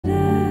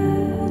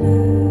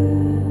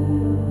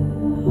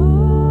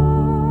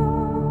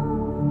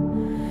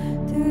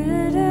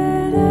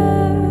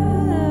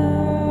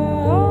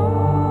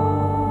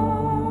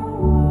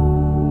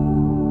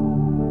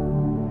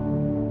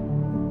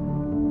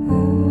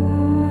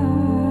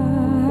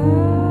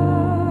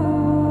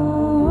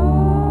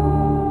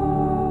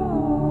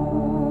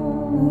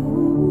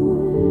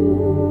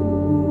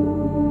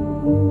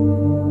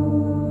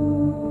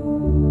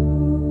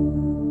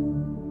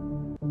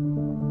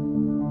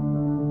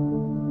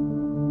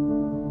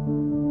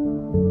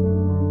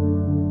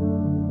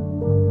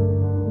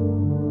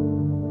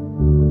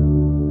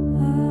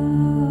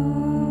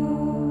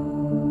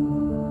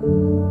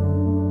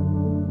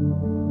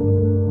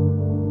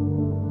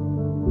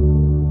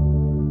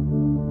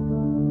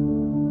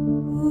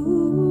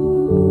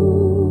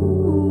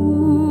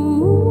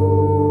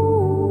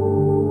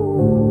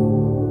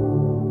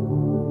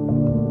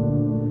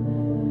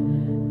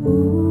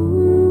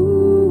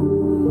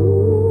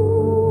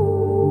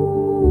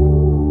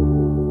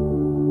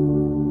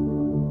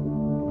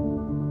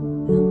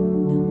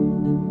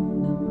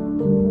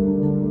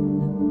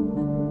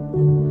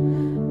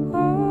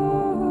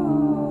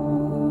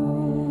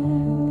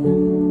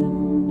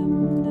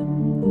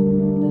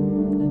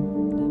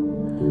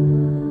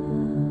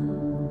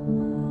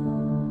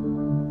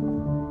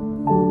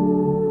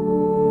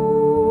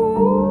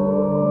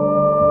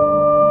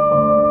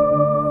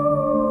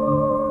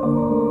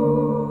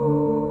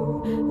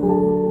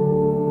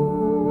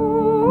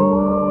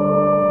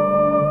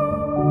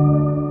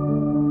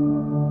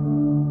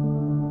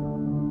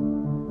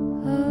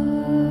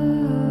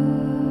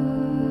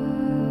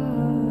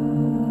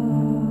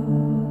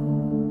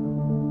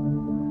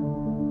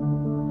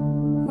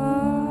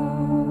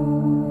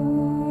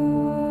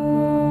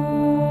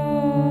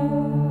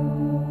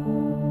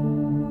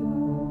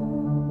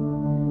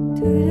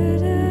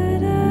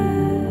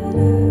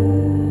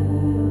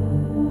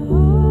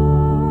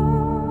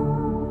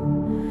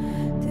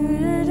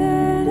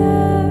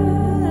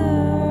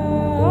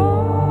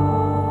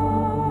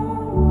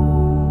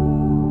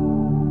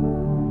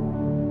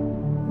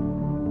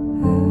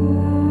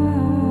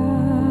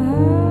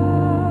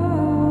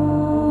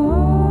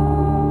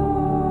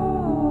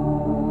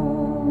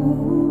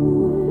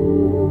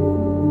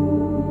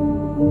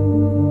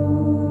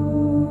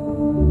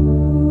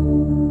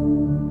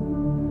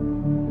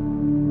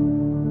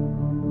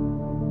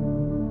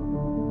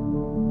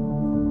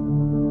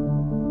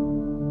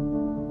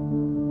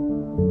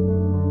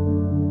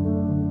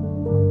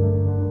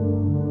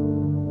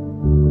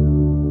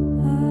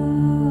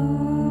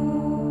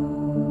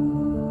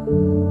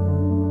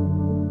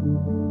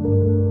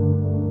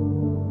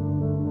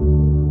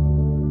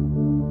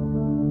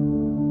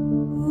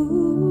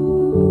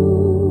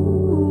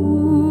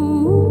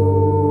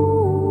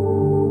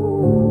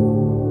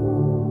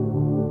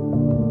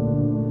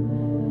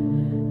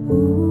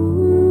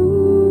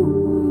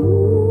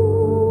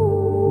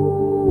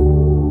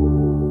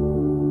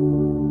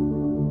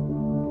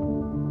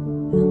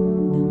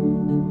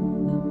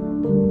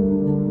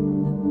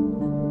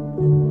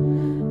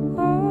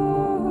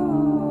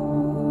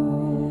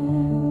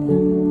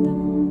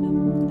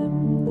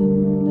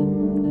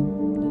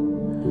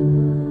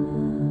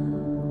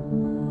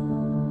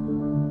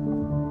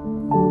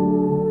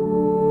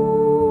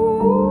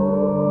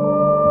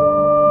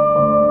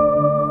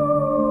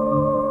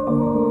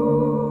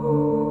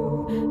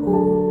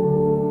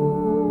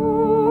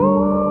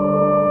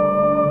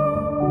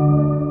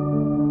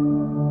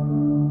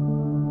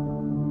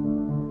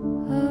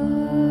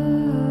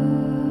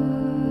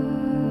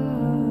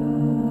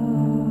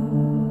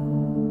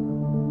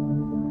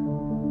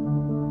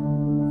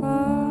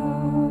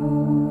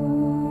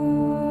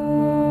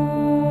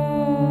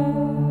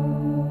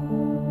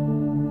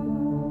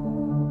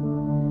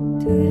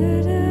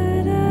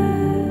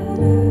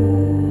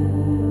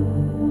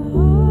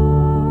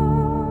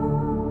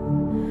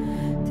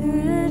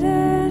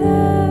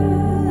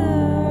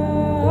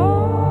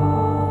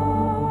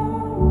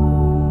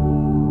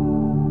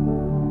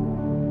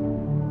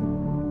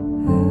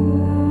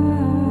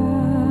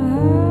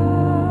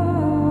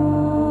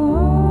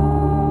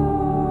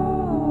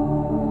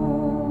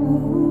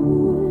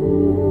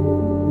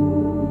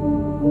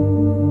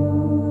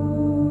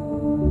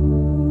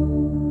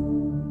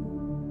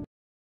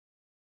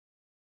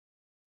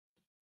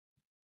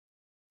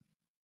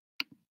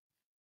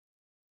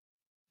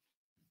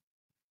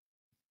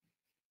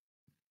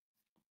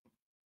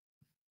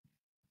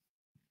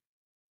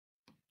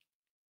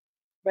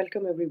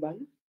Welcome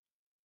everyone.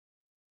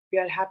 We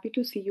are happy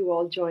to see you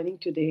all joining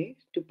today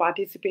to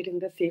participate in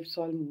the Safe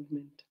Soil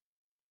movement.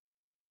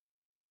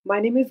 My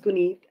name is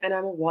Guneet and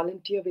I'm a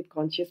volunteer with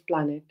Conscious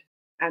Planet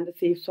and the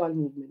Safe Soil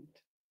movement.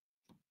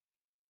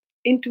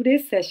 In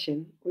today's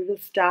session, we will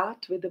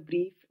start with a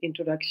brief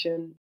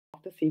introduction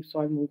of the Safe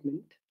Soil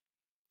movement,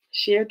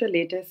 share the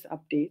latest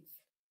updates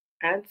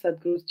and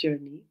Sadhguru's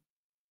journey,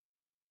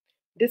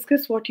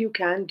 discuss what you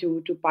can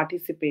do to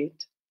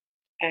participate,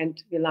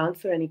 and we'll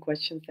answer any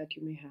questions that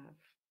you may have.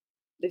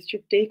 This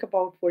should take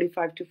about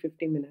 45 to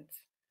 50 minutes.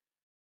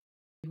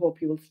 I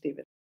hope you will stay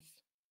with us.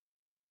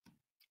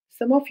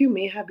 Some of you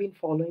may have been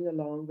following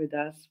along with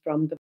us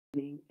from the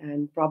beginning,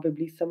 and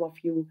probably some of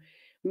you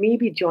may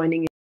be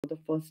joining in for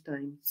the first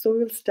time. So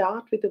we'll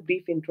start with a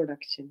brief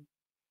introduction.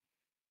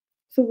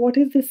 So, what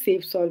is the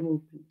Safe Soil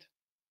movement?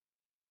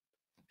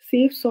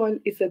 Safe Soil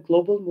is a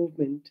global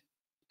movement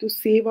to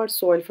save our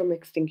soil from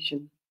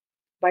extinction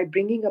by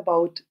bringing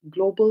about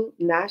global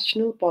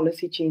national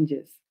policy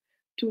changes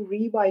to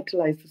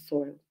revitalize the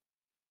soil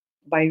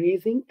by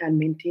raising and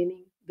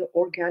maintaining the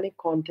organic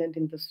content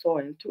in the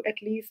soil to at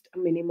least a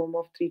minimum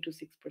of 3 to 6%.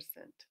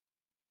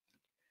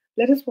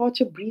 Let us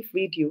watch a brief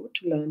video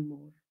to learn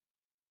more.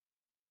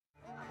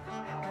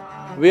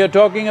 We are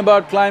talking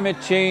about climate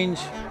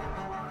change,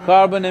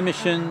 carbon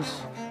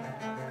emissions,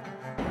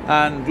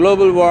 and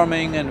global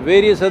warming and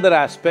various other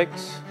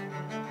aspects.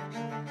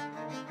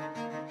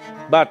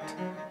 But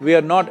we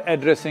are not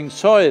addressing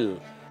soil.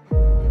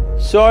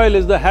 Soil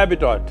is the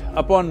habitat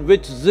upon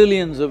which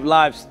zillions of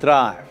lives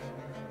thrive.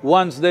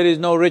 Once there is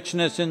no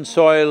richness in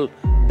soil,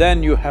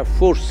 then you have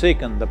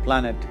forsaken the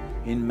planet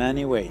in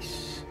many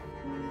ways.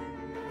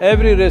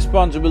 Every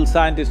responsible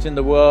scientist in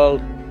the world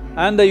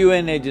and the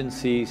UN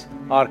agencies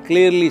are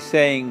clearly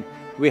saying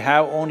we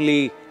have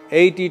only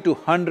 80 to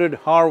 100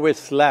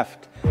 harvests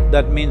left.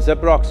 That means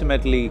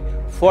approximately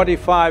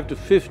 45 to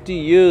 50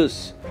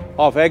 years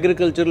of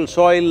agricultural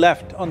soil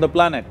left on the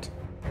planet.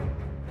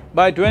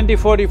 By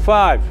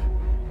 2045,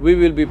 we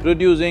will be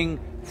producing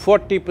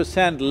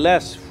 40%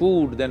 less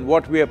food than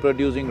what we are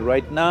producing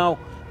right now,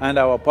 and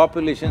our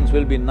populations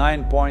will be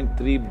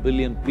 9.3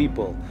 billion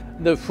people.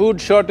 The food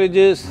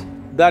shortages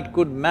that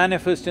could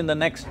manifest in the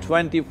next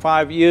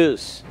 25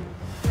 years,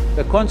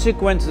 the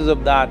consequences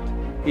of that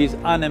is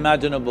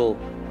unimaginable.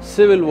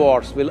 Civil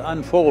wars will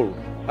unfold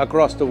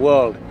across the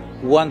world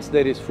once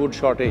there is food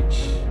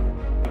shortage.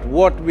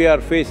 What we are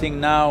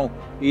facing now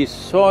is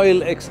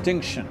soil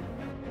extinction.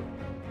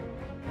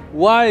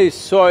 Why is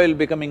soil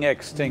becoming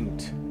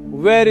extinct?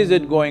 Where is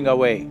it going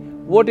away?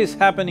 What is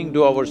happening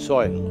to our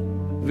soil?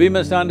 We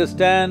must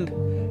understand,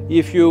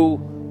 if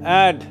you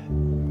add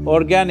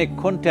organic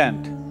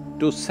content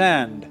to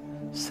sand,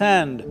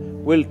 sand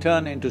will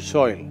turn into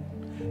soil.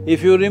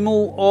 If you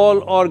remove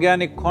all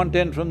organic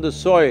content from the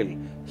soil,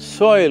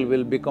 soil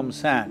will become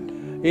sand.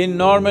 In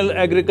normal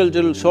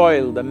agricultural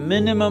soil, the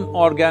minimum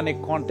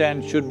organic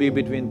content should be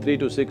between 3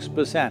 to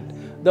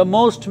 6%. The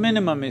most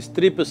minimum is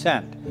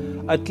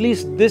 3%. At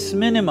least this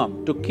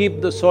minimum to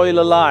keep the soil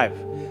alive,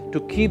 to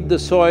keep the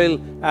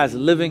soil as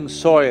living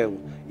soil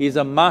is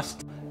a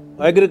must.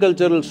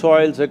 Agricultural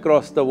soils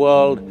across the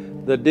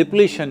world, the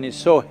depletion is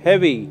so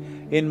heavy,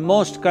 in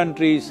most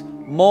countries,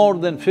 more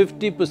than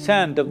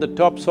 50% of the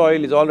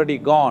topsoil is already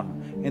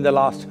gone in the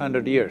last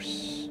 100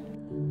 years.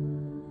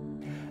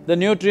 The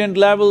nutrient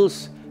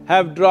levels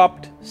have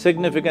dropped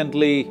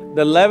significantly.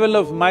 The level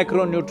of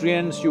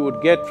micronutrients you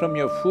would get from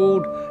your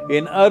food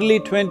in early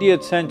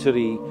 20th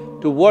century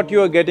to what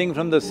you are getting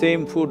from the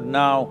same food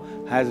now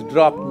has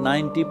dropped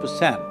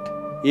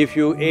 90%. If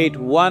you ate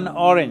one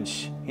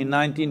orange in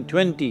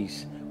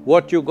 1920s,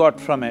 what you got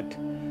from it,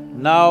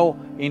 now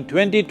in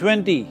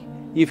 2020,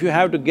 if you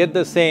have to get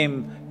the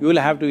same, you will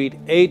have to eat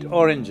 8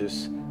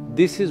 oranges.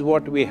 This is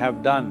what we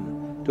have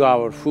done to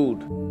our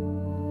food.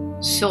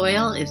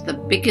 Soil is the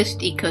biggest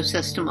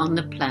ecosystem on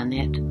the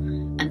planet,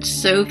 and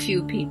so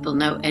few people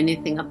know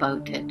anything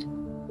about it.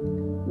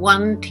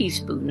 1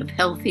 teaspoon of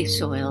healthy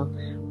soil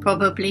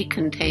probably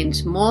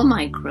contains more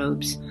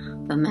microbes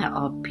than there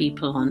are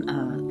people on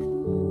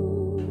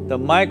Earth. The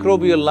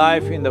microbial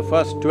life in the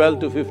first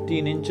 12 to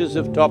 15 inches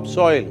of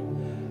topsoil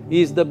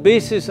is the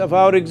basis of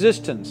our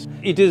existence.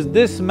 It is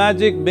this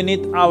magic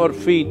beneath our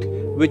feet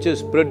which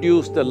has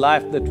produced the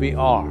life that we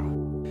are.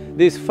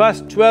 This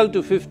first 12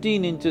 to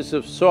 15 inches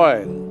of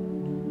soil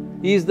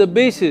is the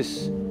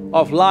basis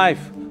of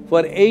life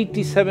for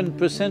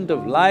 87%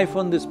 of life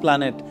on this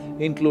planet,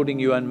 including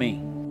you and me.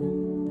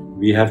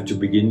 We have to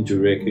begin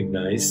to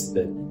recognize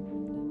that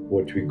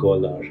what we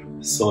call our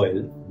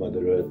soil,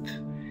 Mother Earth,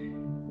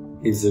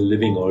 is a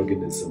living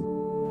organism.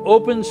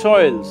 Open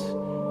soils,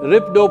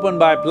 ripped open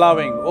by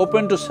ploughing,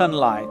 open to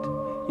sunlight,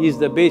 is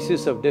the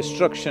basis of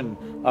destruction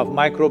of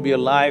microbial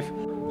life.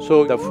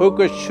 So the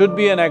focus should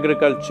be on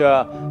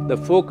agriculture, the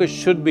focus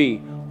should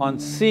be on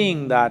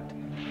seeing that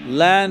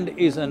land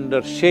is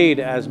under shade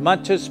as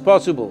much as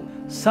possible,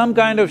 some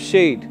kind of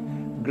shade,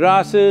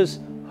 grasses,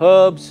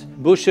 herbs,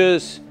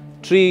 bushes,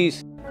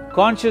 trees.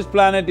 Conscious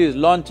Planet is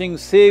launching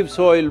Save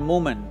Soil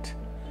movement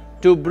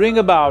to bring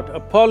about a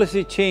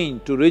policy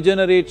change to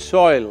regenerate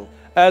soil.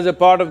 As a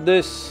part of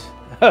this,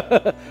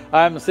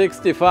 I'm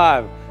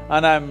 65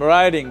 and I'm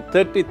riding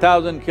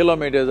 30,000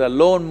 kilometers, a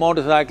lone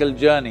motorcycle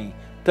journey,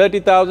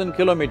 30,000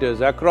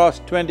 kilometers across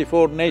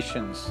 24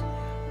 nations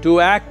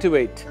to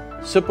activate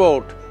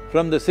support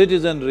from the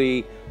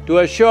citizenry to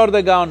assure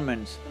the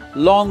governments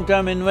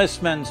long-term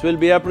investments will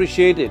be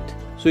appreciated.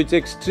 So it's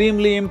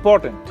extremely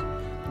important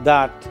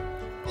that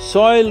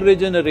soil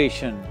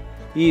regeneration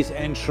is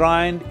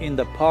enshrined in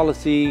the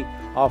policy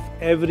of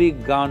every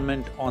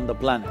government on the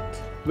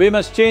planet. We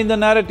must change the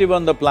narrative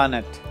on the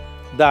planet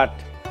that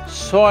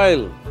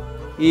soil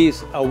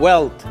is a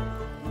wealth,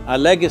 a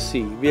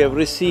legacy we have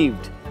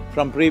received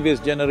from previous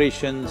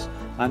generations,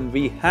 and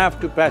we have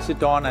to pass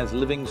it on as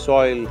living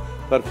soil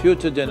for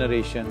future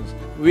generations.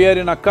 We are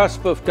in a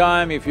cusp of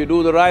time. If you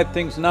do the right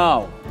things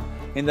now,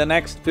 in the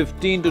next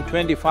 15 to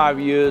 25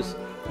 years,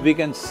 we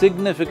can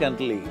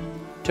significantly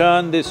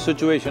turn this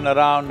situation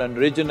around and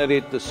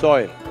regenerate the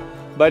soil.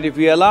 But if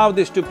we allow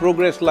this to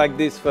progress like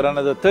this for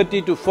another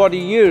 30 to 40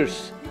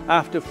 years,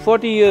 after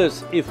 40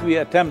 years if we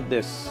attempt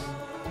this,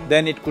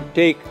 then it could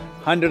take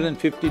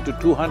 150 to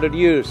 200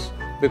 years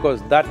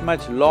because that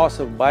much loss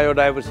of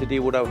biodiversity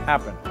would have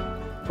happened.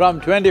 From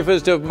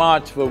 21st of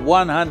March for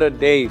 100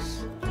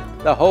 days,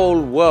 the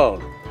whole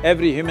world,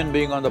 every human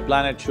being on the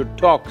planet should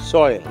talk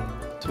soil.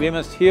 So we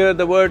must hear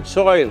the word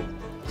soil,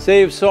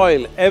 save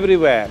soil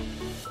everywhere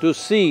to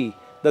see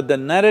that the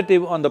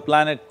narrative on the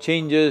planet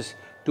changes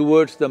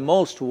towards the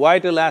most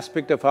vital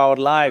aspect of our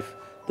life,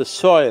 the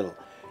soil.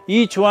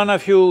 Each one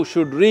of you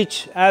should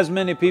reach as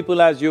many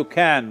people as you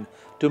can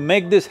to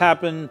make this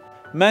happen.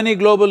 Many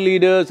global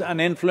leaders and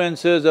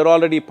influencers are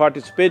already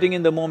participating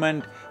in the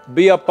movement.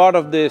 Be a part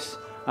of this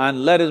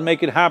and let us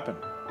make it happen.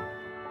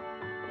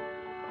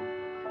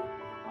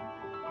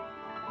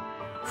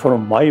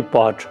 From my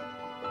part,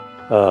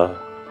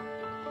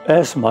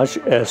 as much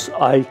as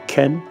I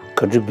can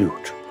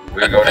contribute.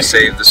 We're going to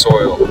save the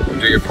soil.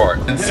 Do your part.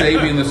 And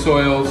saving the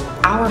soils.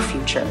 Our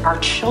future, our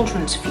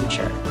children's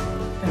future,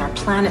 and our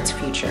planet's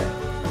future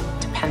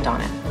depend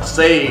on it.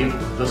 Save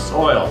the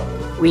soil.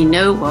 We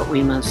know what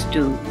we must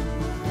do,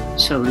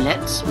 so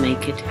let's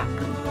make it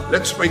happen.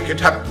 Let's make it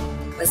happen.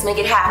 Let's make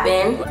it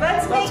happen.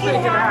 Let's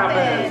make it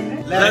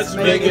happen. Let's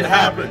make it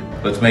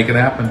happen. Let's make it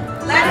happen.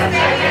 Let's make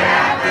it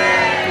happen.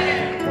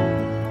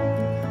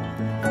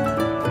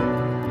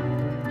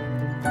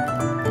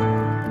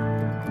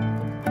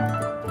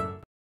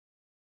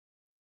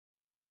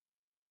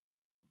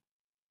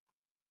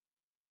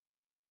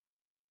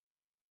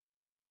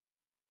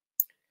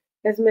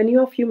 As many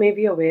of you may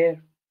be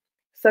aware,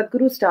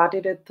 Sadhguru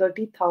started a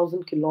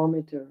 30,000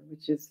 kilometer,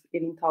 which is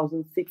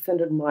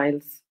 18,600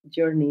 miles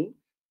journey,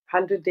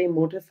 100-day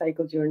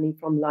motorcycle journey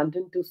from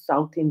London to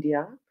South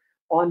India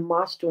on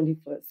March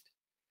 21st.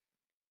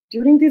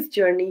 During this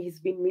journey,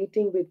 he's been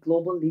meeting with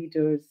global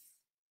leaders,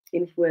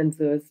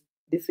 influencers,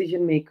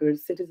 decision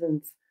makers,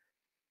 citizens.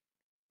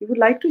 We would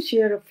like to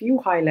share a few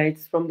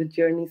highlights from the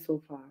journey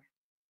so far.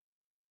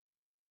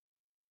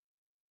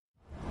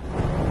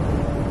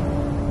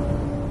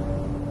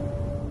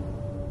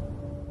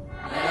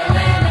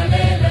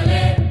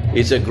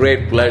 It's a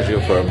great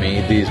pleasure for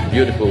me. These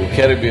beautiful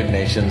Caribbean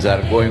nations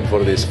are going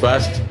for this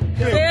first.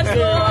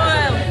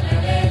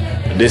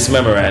 This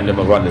memorandum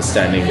of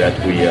understanding that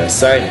we are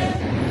signing,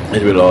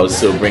 it will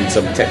also bring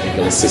some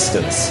technical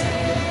assistance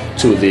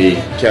to the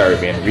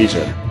Caribbean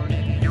region.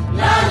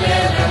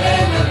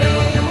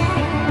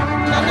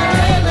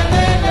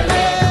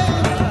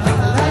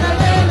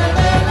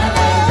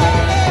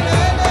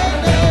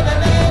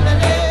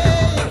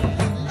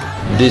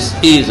 This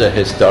is a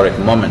historic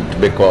moment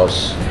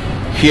because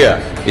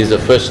here is the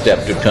first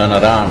step to turn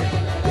around.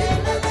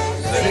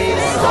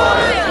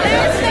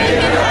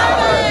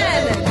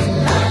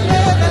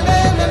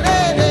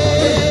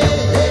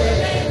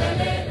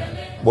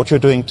 What you're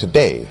doing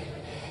today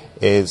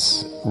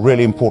is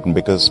really important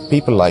because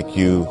people like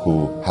you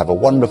who have a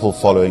wonderful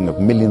following of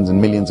millions and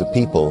millions of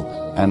people,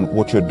 and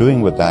what you're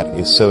doing with that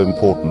is so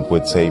important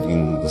with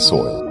saving the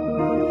soil.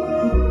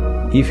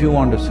 If you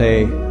want to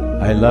say,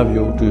 I love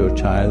you to your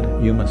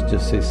child, you must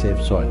just say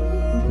save soil,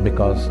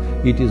 because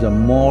it is a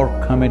more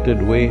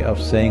committed way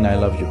of saying I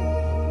love you.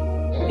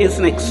 It's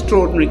an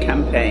extraordinary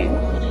campaign.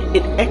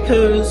 It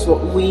echoes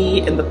what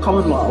we in the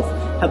Commonwealth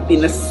have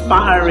been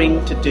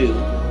aspiring to do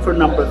for a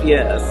number of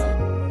years.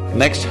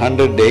 Next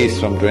 100 days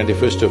from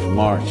 21st of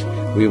March,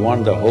 we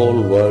want the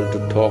whole world to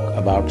talk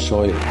about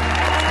soil.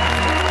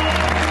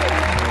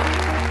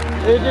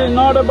 It is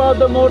not about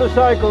the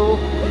motorcycle,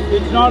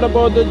 it's not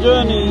about the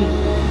journey,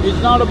 it's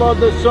not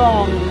about the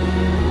song,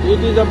 it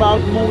is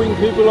about moving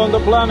people on the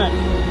planet.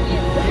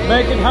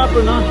 Make it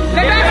happen, huh?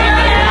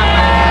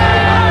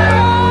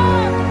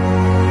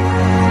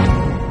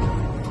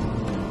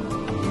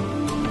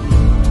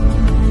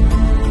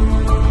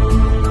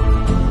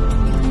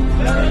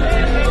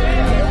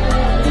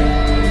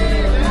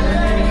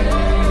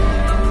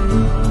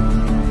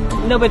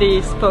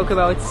 Nobody spoke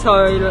about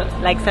soil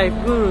like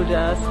Sadhguru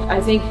does. I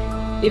think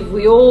if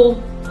we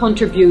all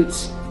contribute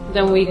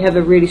then we have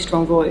a really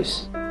strong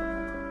voice.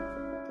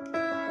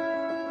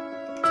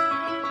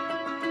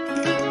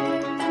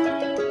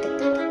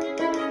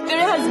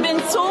 There has been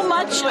so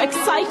much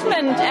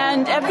excitement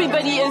and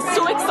everybody is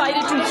so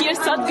excited to hear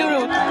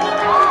Sadhguru.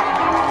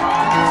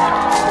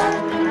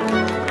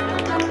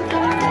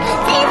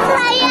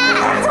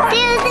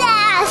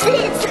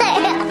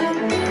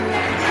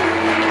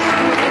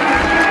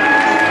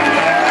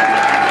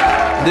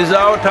 This is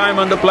our time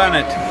on the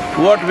planet.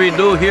 What we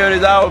do here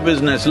is our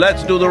business.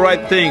 Let's do the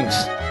right things.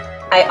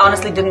 I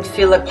honestly didn't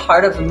feel a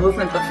part of the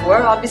movement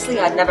before, obviously.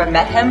 I'd never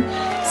met him.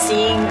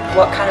 Seeing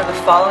what kind of a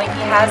following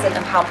he has and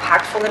how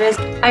impactful it is,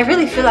 I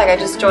really feel like I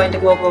just joined a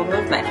global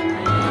movement.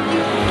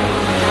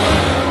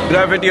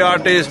 Graffiti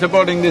artists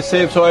supporting this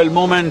Save Soil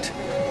movement,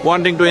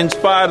 wanting to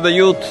inspire the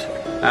youth,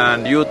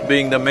 and youth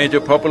being the major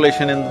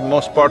population in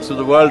most parts of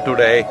the world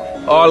today,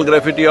 all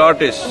graffiti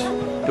artists,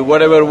 to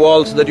whatever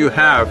walls that you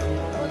have,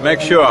 make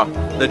sure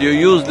that you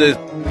use this.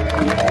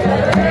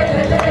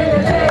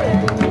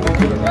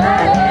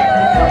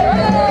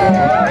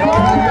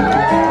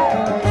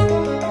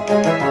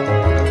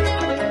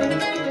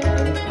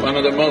 One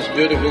of the most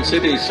beautiful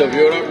cities of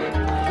Europe.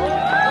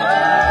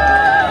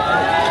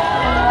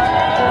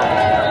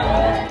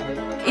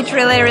 It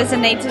really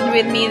resonated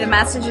with me, the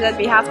message that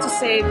we have to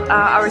save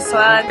our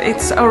soil.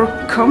 It's our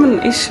common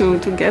issue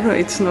together.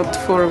 It's not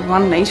for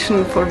one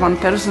nation, for one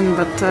person,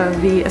 but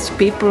we as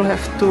people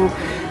have to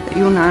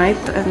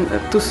unite and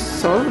to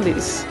solve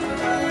this.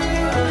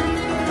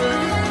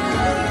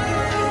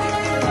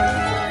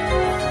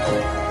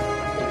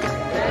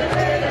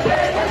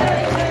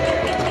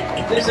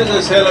 This is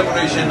a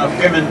celebration of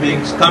human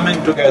beings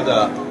coming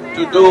together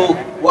to do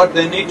what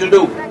they need to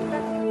do.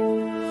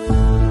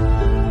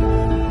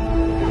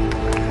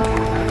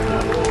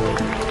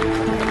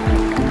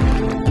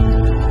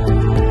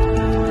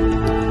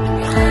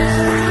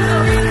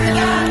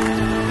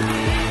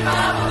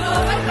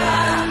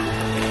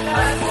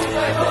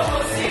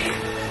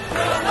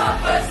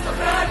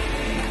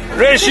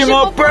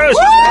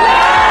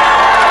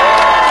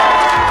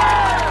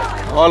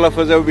 All of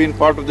us have been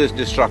part of this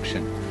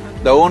destruction.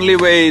 The only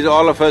way is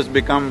all of us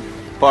become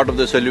part of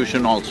the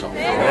solution also.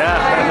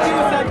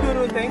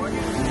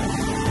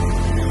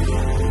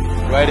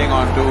 Riding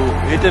on to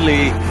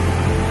Italy.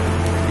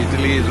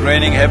 Italy is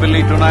raining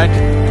heavily tonight.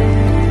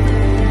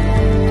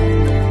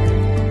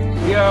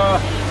 Here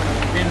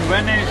in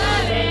Venice.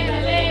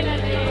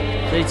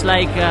 So it's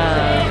like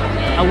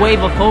a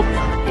wave of hope.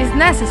 Is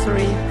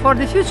necessary for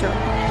the future.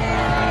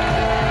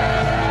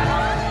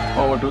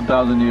 Over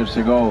 2000 years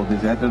ago,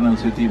 this eternal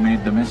city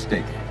made the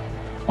mistake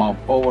of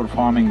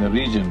over-farming the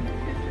region,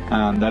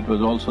 and that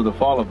was also the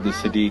fall of the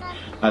city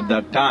at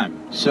that time.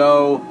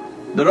 So,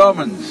 the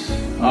Romans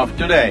of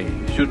today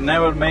should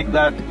never make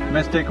that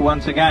mistake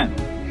once again.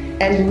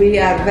 And we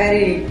are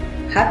very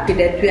happy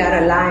that we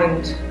are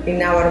aligned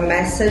in our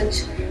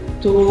message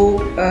to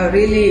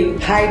really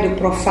high the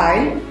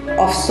profile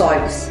of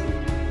soils.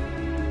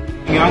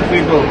 Young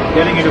people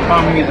getting into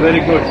farming is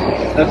very good.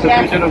 That's the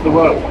future of the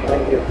world.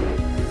 Thank you.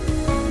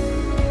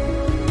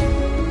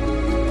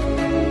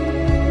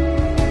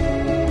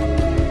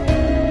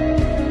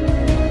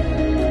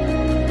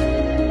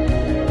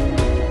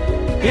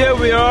 Here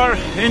we are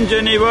in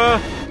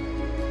Geneva.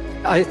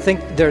 I think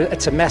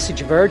it's a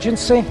message of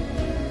urgency,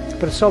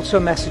 but it's also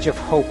a message of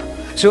hope.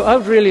 So I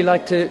would really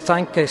like to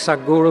thank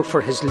Sadhguru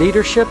for his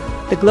leadership.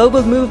 The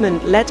global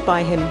movement led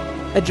by him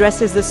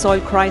addresses the soil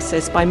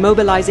crisis by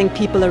mobilizing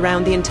people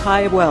around the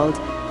entire world.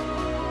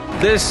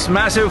 This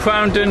massive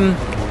fountain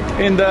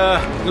in the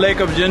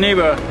Lake of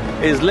Geneva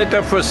is lit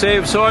up for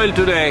Save Soil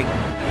today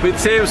with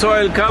Save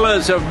Soil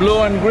colors of blue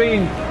and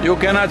green. You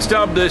cannot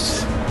stop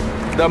this.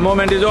 The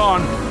moment is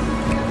on.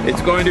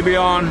 It's going to be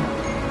on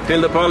till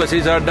the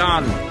policies are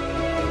done.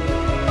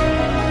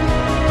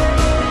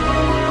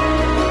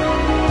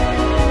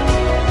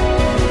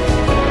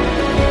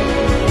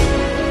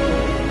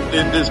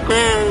 In this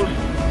cold,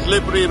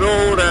 slippery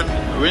road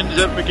and winds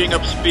are picking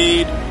up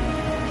speed,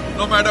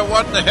 no matter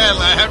what the hell,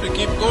 I have to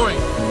keep going.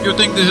 You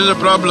think this is a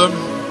problem?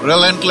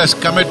 Relentless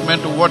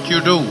commitment to what you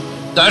do.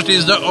 That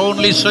is the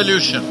only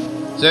solution.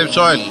 Save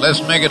soil,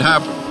 let's make it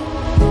happen.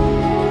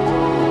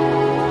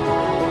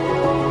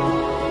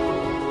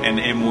 An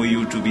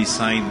MOU to be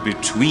signed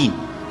between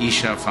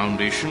Isha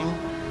Foundation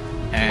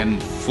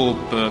and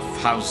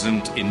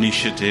 4,000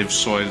 Initiative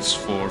Soils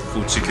for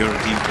Food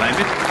Security and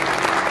Climate.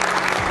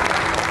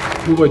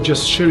 We were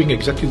just sharing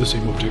exactly the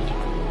same objective,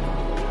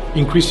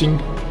 increasing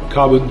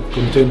carbon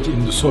content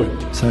in the soil.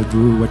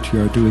 Sadhguru, what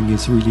you are doing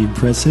is really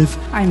impressive.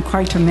 I'm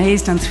quite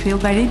amazed and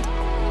thrilled by it.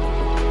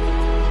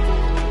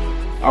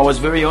 I was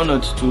very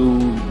honored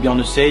to be on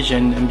the stage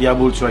and be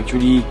able to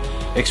actually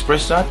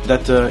express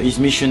that his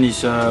mission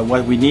is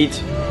what we need. It's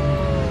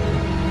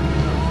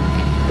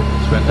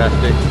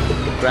fantastic.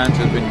 France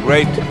has been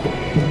great.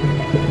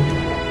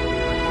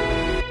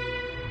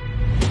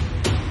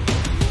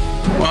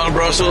 Well,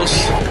 Brussels.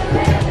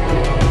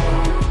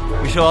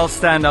 We should all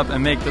stand up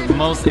and make the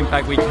most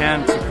impact we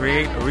can to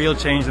create a real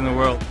change in the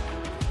world.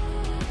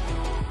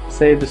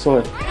 Save the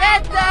soil.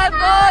 Get down!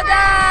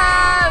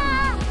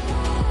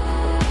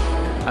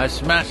 A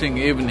smashing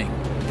evening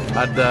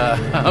at the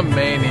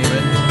main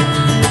event,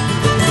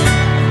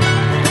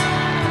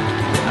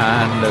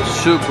 and a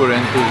super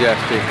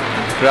enthusiastic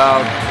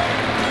crowd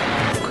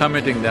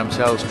committing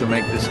themselves to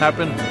make this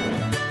happen.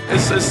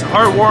 It's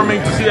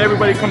heartwarming to see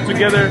everybody come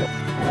together.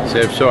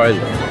 Save soil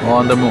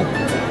on the move.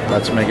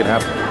 Let's make it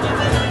happen.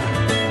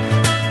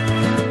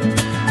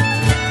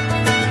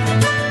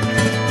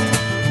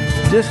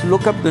 Just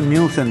look up the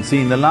news and see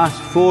in the last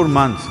 4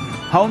 months,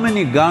 how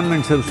many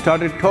governments have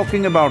started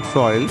talking about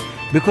soil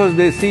because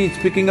they see it's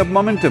picking up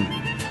momentum.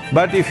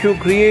 But if you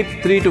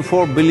create 3 to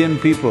 4 billion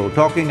people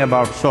talking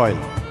about soil,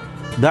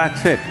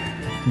 that's it.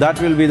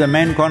 That will be the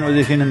main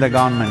conversation in the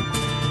government.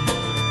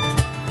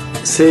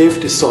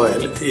 Save the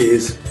Soil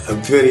is a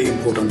very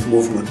important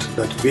movement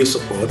that we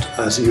support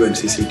as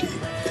UNCCT.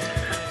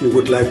 We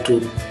would like to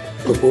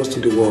propose to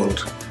the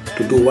world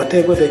to do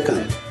whatever they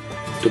can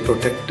to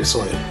protect the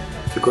soil,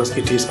 because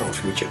it is our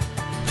future.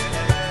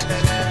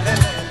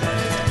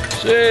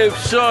 Save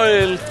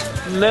soil,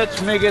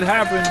 let's make it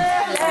happen.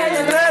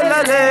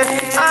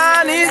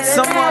 I need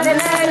someone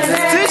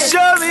to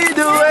show me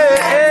the way.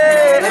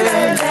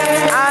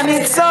 I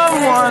need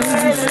someone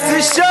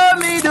to show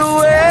me the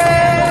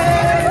way.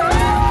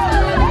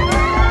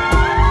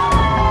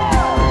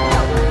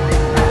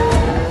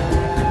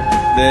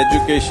 The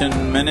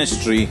education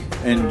ministry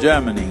in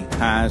Germany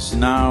has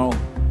now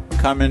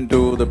come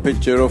into the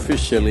picture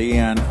officially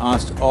and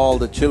asked all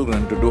the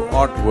children to do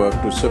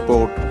artwork to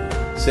support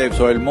Save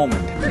Soil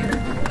movement.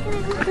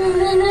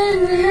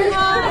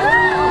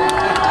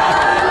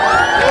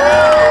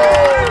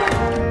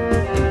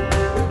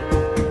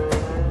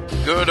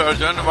 Good,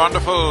 Arjun,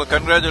 wonderful.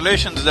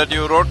 Congratulations that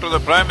you wrote to the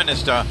Prime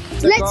Minister.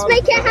 Let's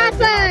make it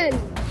happen!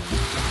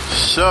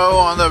 So,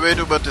 on the way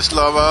to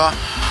Bratislava,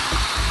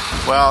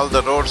 well,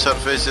 the road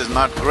surface is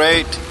not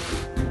great.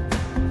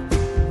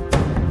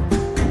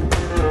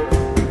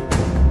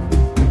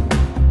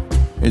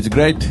 It's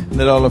great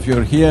that all of you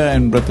are here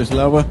in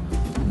Bratislava.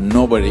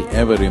 Nobody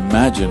ever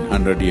imagined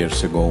 100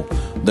 years ago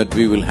that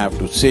we will have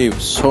to save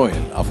soil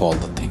of all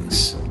the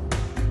things.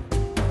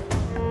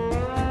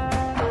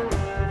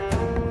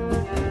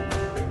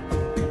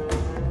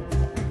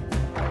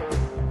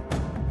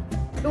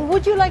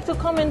 Would you like to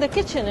come in the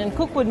kitchen and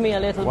cook with me a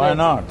little bit? Why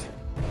not?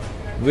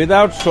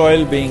 Without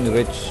soil being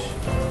rich,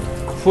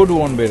 food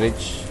won't be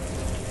rich.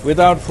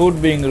 Without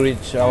food being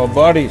rich, our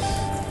bodies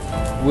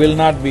will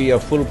not be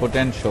of full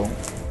potential.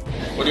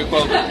 What do you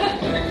call it?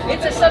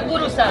 It's a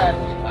Sadhguru sir.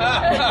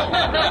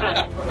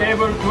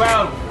 Table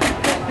 12.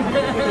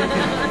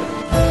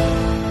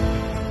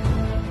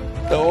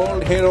 The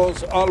old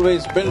heroes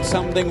always built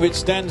something which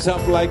stands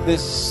up like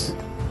this,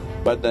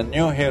 but the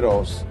new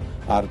heroes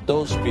are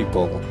those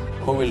people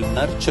who will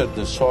nurture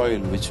the soil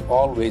which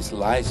always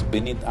lies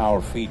beneath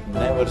our feet,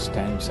 never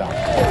stands up.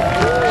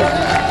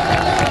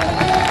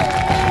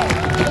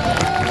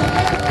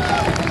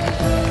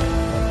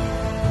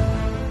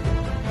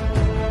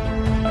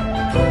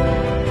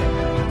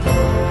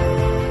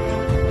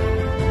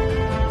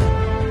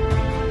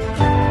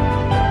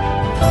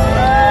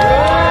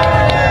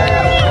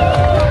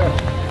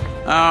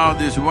 Oh,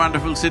 this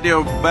wonderful city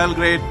of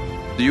Belgrade,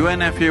 the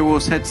UNFAO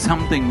said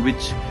something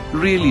which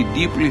really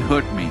deeply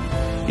hurt me.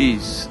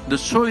 Is the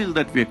soil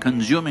that we are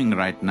consuming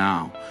right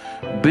now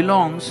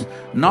belongs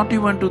not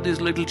even to these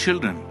little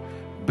children,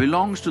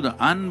 belongs to the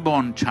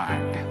unborn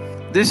child.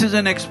 This is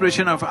an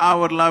expression of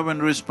our love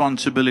and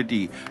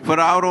responsibility for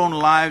our own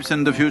lives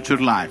and the future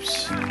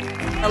lives.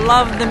 I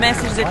love the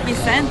message that he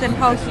sent and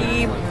how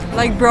he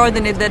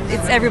broadened it, that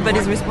it's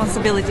everybody's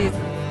responsibility.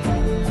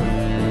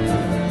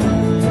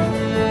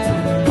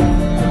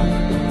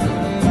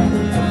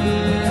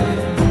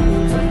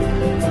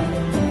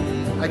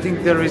 I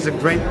think there is a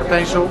great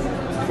potential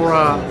for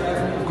a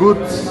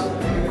good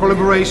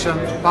collaboration,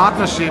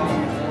 partnership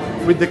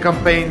with the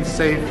campaign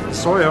Save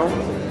Soil,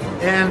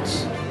 and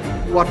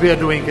what we are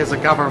doing as a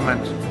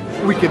government.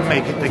 We can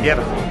make it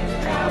together.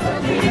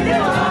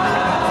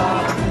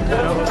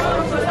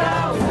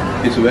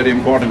 It's very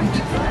important,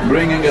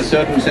 bringing a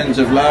certain sense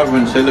of love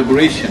and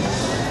celebration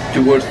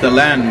towards the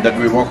land that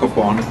we walk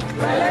upon.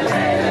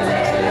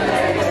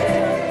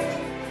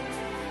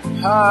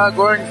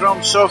 Going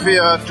from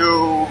Sofia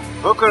to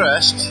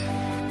Bucharest,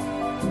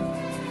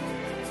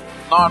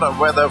 not a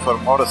weather for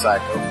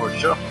motorcycle for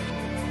sure.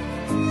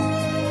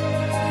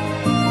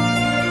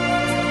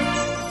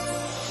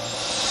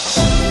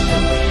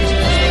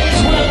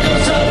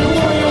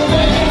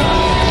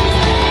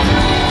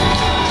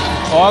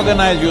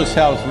 Organize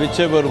yourselves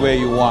whichever way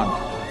you want,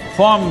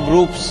 form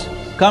groups,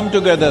 come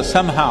together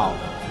somehow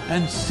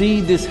and see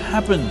this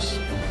happens.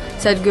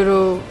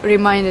 Sadhguru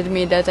reminded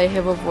me that I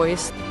have a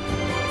voice.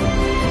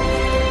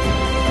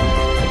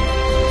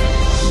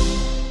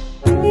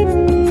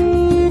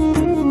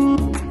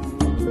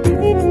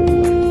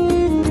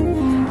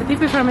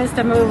 From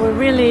Istanbul were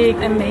really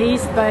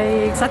amazed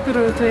by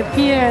Sadhguru to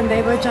appear, and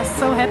they were just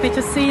so happy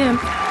to see him.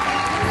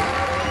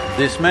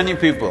 This many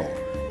people,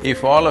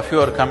 if all of you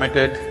are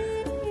committed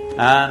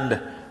and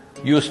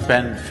you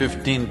spend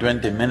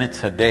 15–20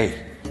 minutes a day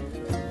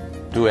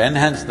to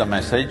enhance the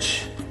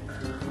message,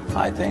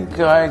 I think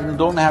I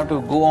don't have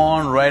to go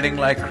on riding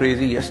like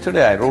crazy.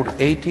 Yesterday I rode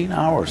 18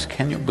 hours,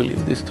 can you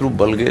believe this, through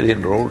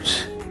Bulgarian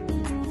roads?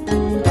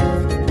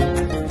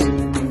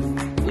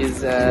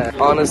 Is an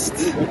honest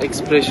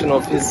expression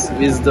of his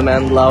wisdom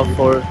and love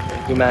for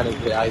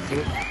humanity, I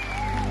think.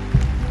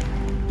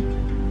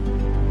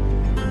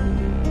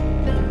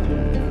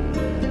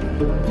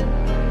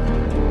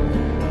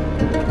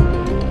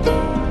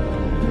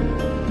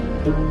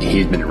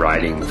 He's been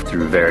riding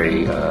through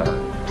very,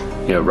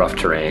 rough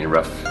terrain,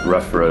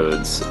 rough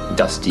roads,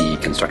 dusty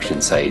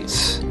construction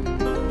sites.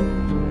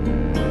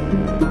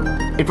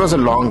 It was a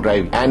long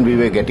drive and we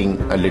were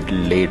getting a little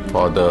late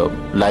for the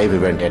live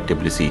event at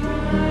Tbilisi.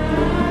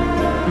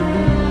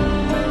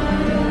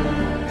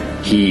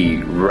 He,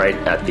 right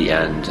at the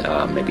end,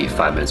 maybe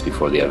 5 minutes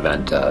before the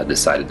event,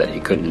 decided that he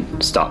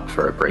couldn't stop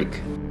for a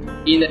break.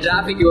 In the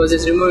traffic, he was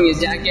just removing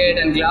his jacket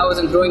and gloves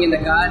and throwing in the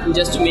car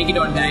just to make it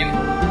on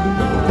time.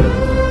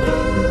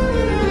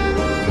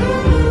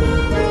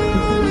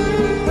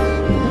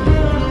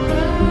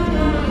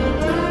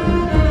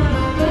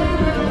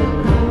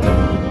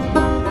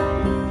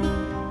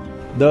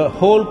 The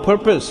whole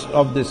purpose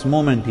of this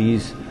movement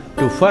is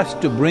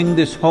to bring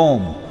this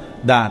home,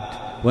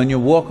 that when you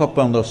walk up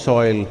on the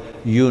soil,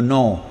 you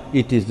know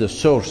it is the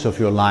source of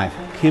your life.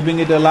 Keeping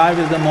it alive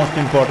is the most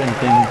important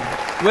thing.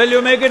 Will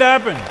you make it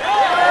happen?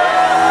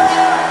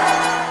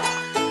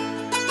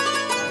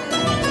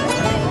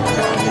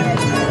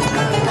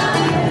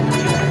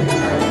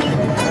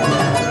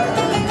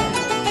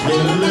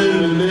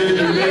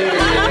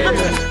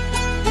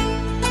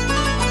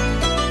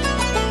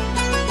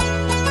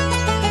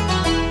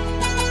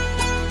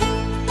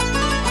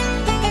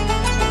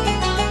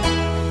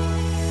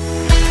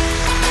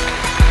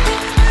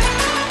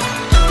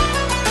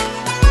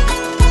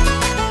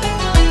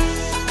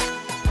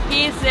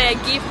 It's a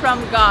gift from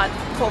God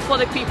for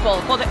the people,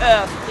 for the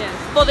earth,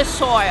 for the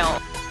soil.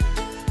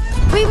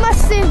 We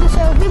must save the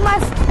soil, we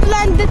must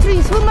plant the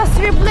trees, we must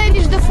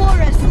replenish the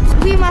forests,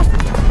 we must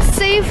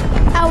save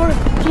our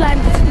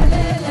planet.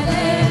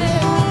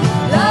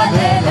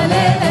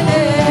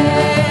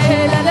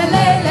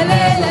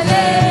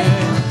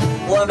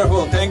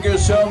 Wonderful, thank you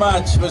so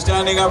much for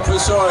standing up for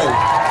soil.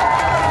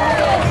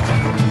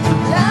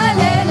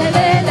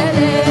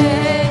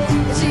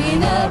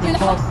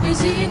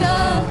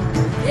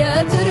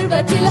 يا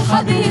تربة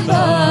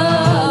الحبيبة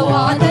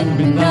وعدا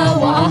منا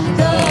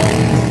وعهدا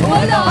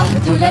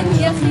والعهد لن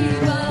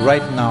يخيبا.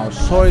 Right now,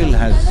 soil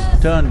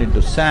has turned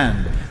into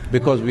sand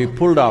because we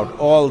pulled out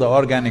all the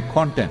organic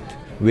content.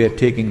 We are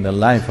taking the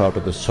life out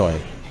of the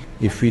soil.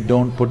 If we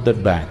don't put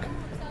that back,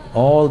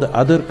 all the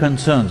other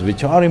concerns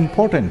which are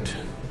important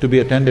to be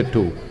attended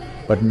to,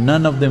 but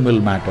none of them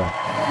will matter.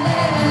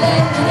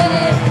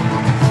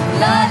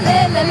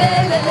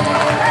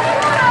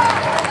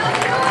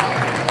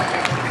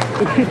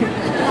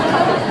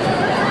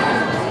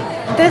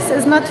 This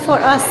is not for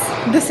us,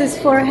 this is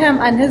for him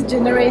and his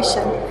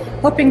generation,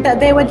 hoping that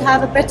they would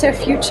have a better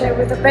future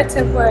with a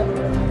better world.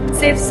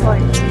 Save soil.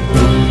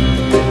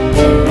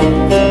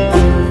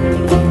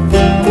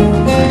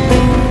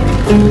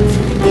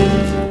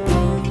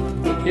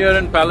 Here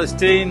in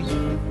Palestine,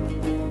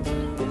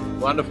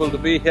 wonderful to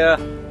be here.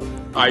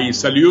 I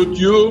salute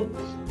you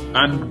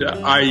and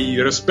I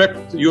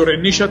respect your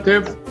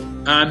initiative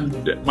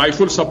and my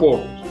full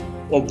support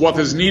of what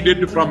is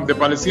needed from the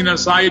Palestinian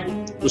side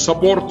to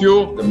support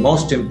you. The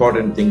most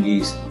important thing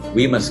is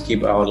we must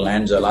keep our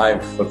lands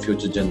alive for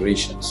future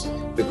generations,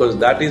 because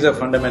that is a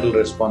fundamental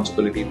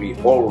responsibility we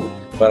hold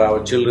for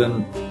our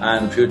children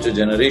and future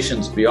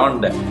generations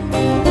beyond them.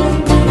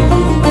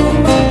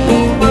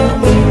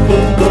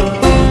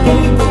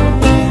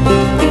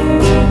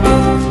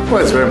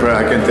 Well, it's very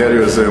important. I can tell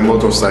you as a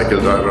motorcycle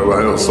driver,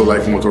 I also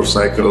like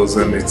motorcycles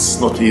and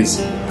it's not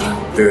easy.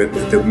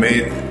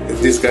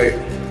 This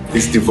guy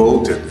is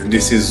devoted, and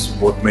this is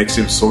what makes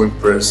him so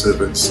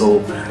impressive, and so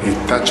he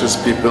touches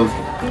people.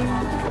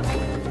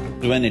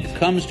 When it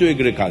comes to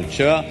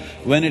agriculture,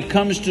 when it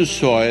comes to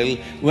soil,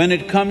 when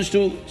it comes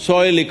to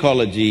soil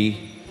ecology,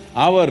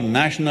 our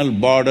national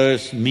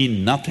borders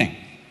mean nothing,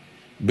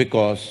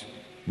 because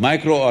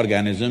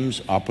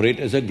microorganisms operate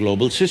as a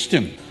global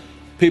system.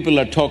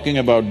 People are talking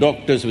about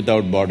doctors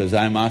without borders.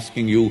 I'm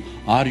asking you,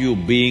 are you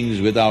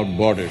beings without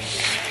borders?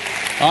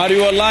 Are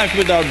you a life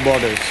without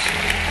borders?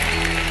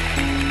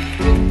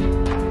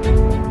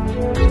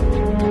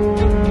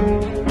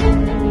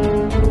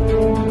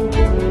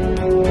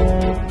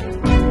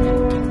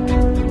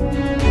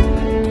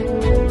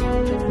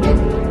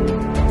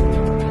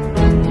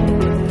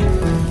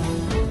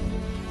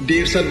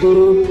 Dear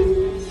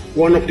Sadhguru,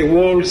 one of the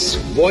world's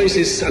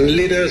voices and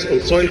leaders on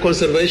soil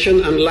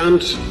conservation and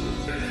land,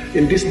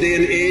 in this day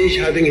and age,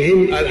 having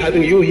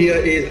you here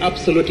is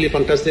absolutely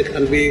fantastic,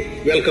 and we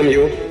welcome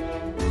you.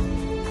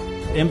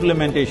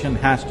 Implementation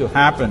has to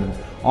happen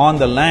on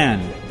the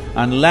land,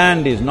 and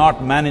land is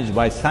not managed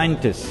by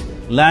scientists,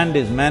 land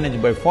is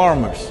managed by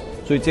farmers.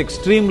 So it's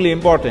extremely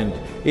important.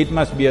 It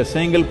must be a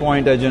single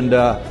point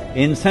agenda,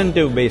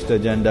 incentive-based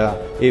agenda.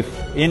 If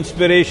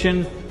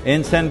inspiration,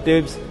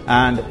 incentives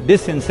and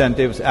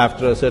disincentives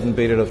after a certain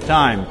period of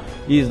time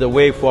is the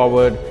way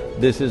forward,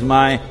 this is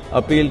my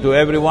appeal to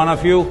every one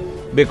of you,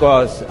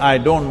 because I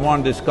don't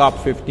want this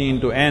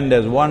COP15 to end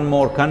as one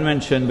more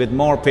convention with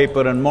more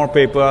paper and more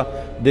paper.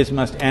 This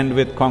must end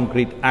with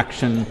concrete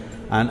action,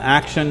 and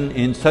action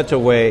in such a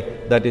way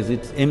that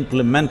it's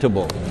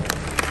implementable.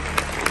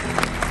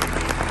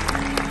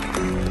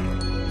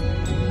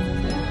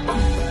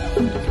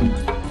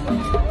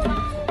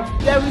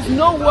 There is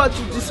no word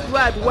to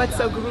describe what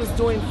Sadhguru is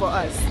doing for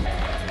us.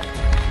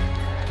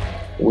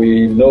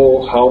 We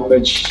know how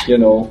much,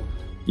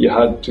 you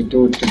had to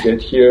do to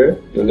get here.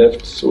 You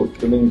left so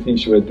many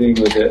things you were doing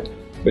with it,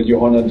 but you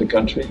honored the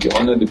country, you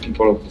honored the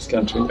people of this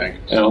country. Thank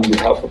you. And on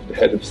behalf of the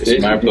head of state,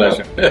 it's my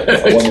pleasure.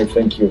 I want to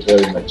thank you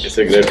very much. It's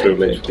a great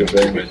privilege. Thank you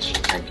very much.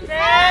 Thank you.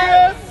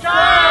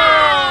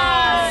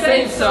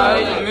 Save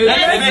soil.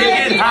 Let's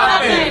make it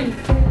happen.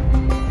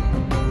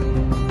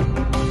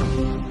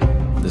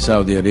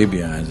 Saudi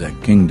Arabia as a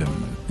kingdom,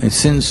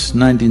 since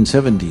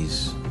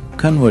 1970s,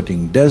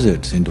 converting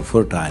deserts into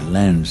fertile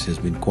lands has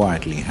been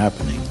quietly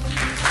happening.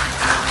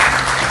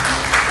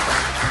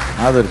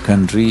 Other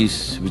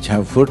countries which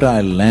have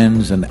fertile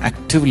lands and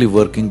actively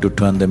working to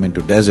turn them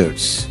into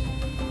deserts,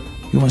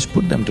 you must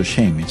put them to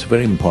shame, it's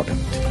very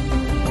important.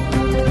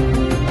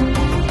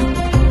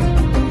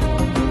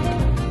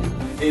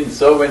 In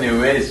so many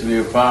ways we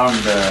have found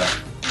the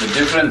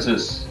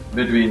differences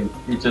between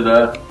each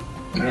other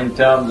in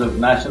terms of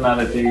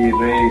nationality,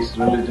 race,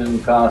 religion,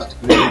 caste,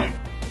 creed.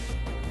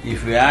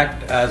 If we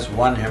act as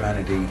one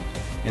humanity,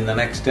 in the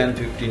next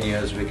 10-15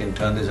 years we can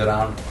turn this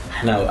around.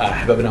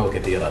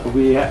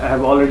 We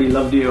have already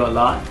loved you a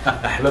lot.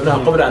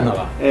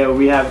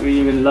 We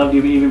even loved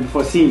you even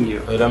before seeing you.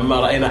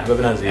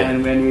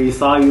 And when we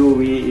saw you,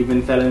 we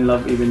even fell in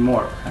love even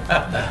more.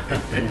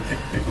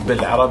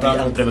 بالعربي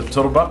انقذ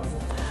التربة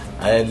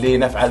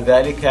لنفعل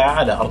ذلك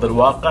على أرض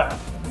الواقع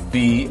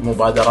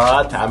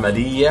بمبادرات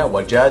عملية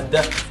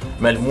وجادة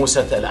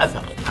ملموسة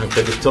الأثر.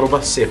 انقذ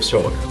التربة سيف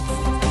سول.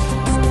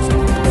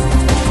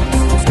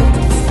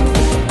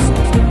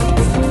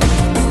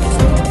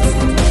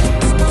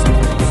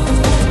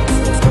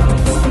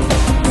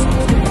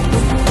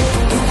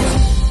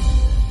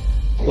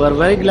 We are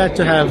very glad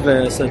to have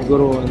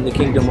Sadhguru in the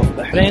Kingdom of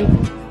Bahrain.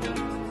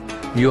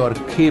 You are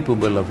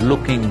capable of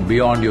looking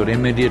beyond your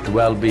immediate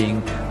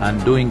well-being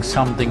and doing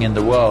something in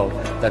the world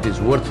that is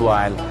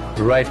worthwhile.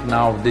 Right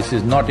now, this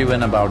is not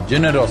even about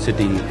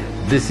generosity,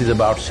 this is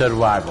about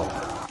survival.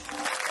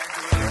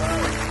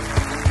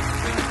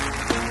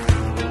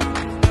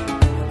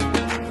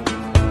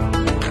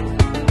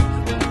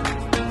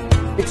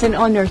 It's an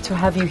honor to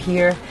have you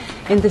here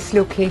in this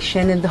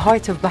location, in the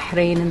heart of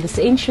Bahrain, in this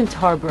ancient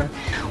harbor.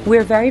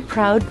 We're very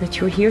proud that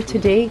you're here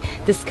today,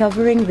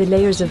 discovering the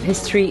layers of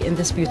history in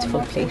this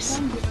beautiful place.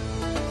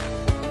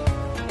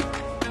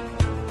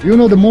 You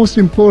know, the most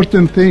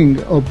important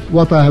thing of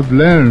what I have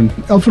learned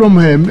from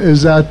him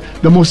is that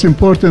the most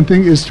important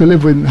thing is to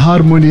live in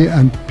harmony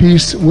and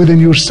peace within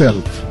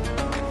yourself.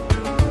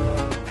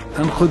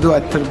 انقذوا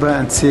التربة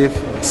and save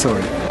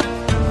soil.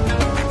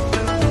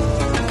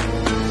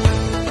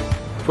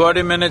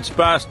 40 minutes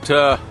past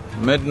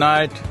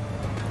midnight,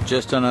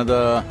 just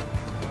another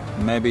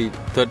maybe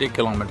 30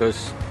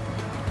 kilometers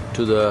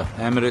to the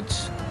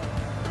Emirates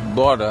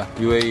border,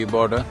 UAE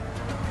border.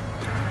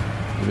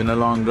 It's been a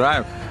long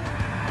drive,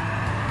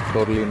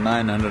 totally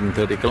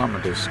 930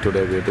 kilometers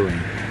today we're doing.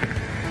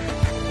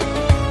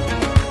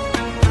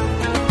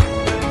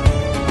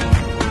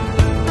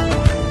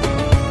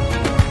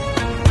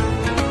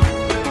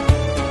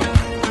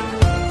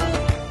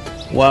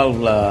 Well,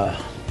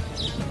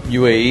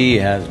 UAE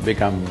has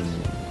become,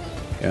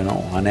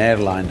 an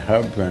airline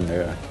hub and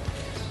a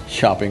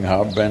shopping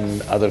hub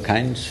and other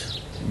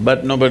kinds,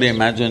 but nobody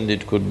imagined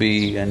it could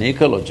be an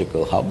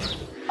ecological hub.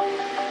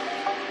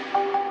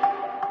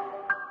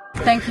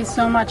 Thank you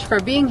so much for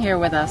being here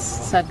with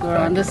us,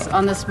 Sadhguru,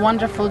 on this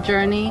wonderful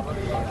journey.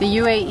 The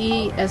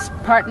UAE is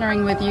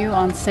partnering with you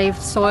on Save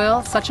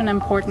Soil, such an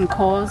important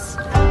cause.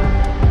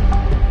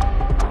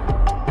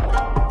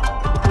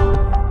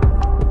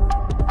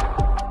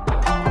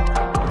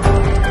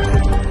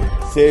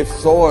 Save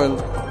Soil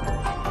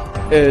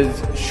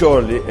is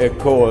surely a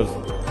cause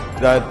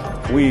that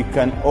we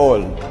can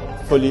all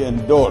fully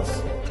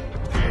endorse.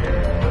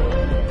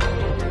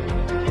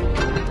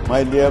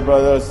 My dear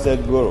brother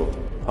Sadhguru,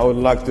 I would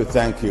like to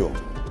thank you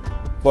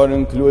for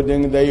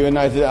including the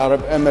United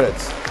Arab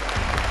Emirates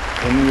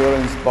in your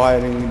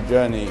inspiring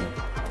journey.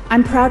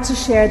 I'm proud to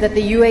share that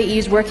the UAE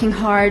is working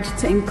hard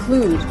to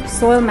include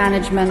soil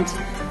management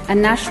and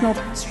national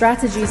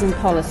strategies and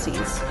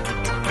policies.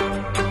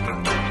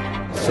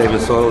 Saving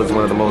soil is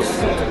one of the most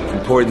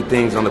important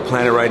things on the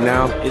planet right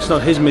now. It's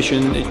not his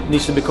mission, it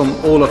needs to become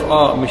all of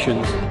our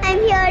missions. I'm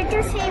here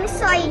to save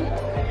soil.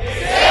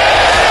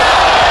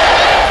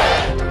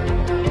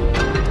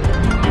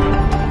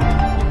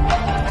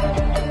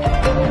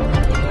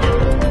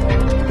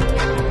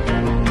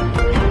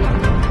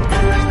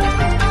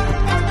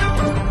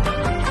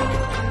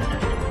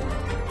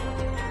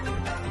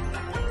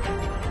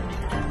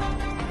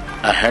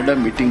 had a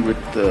meeting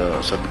with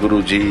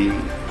Sadhguruji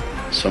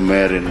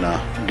somewhere in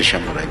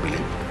December, I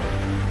believe.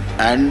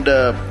 And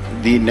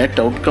the net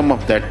outcome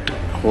of that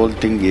whole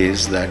thing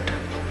is that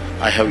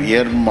I have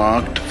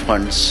earmarked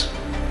funds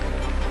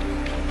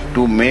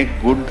to make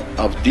good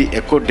of the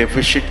eco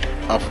deficit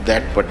of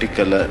that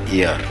particular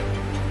year.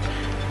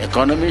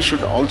 Economy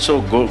should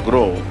also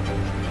grow,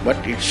 but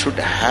it should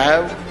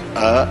have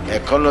an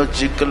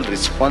ecological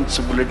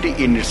responsibility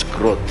in its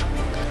growth.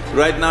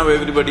 Right now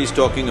everybody is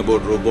talking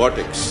about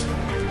robotics.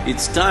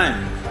 It's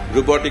time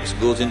robotics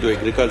goes into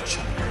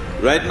agriculture.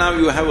 Right now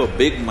you have a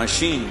big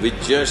machine which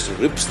just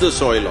rips the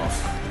soil off.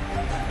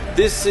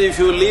 This, if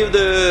you leave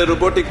the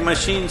robotic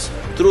machines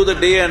through the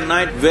day and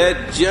night where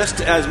just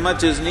as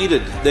much is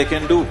needed, they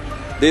can do.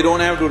 They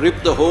don't have to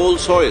rip the whole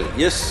soil.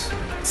 Yes,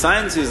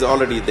 science is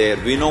already there,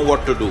 we know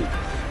what to do.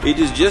 It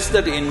is just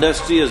that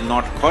industry has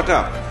not caught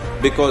up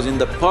because in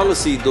the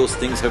policy those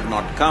things have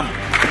not come.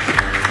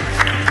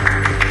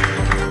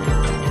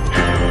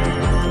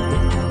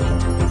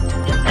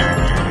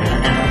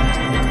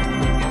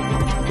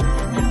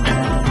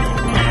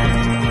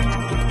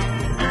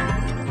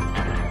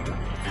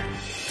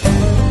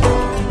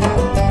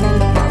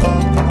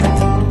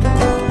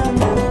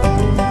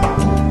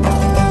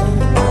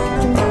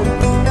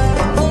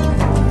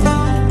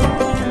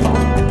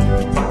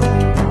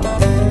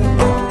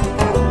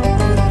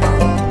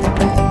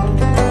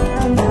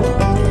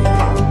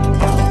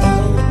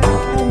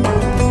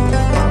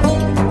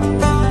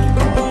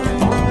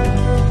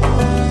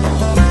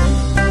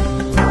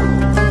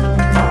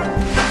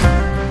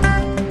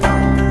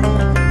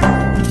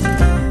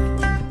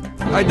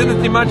 I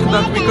didn't imagine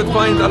that we could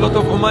find a lot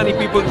of Omani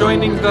people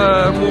joining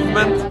the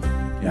movement.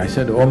 I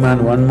said,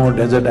 Oman, one more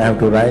desert I have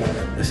to ride.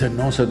 They said,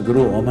 no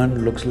Sadhguru,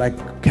 Oman looks like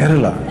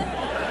Kerala.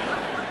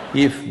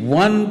 If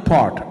one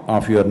part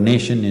of your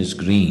nation is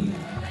green,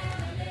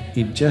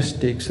 it just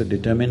takes a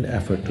determined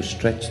effort to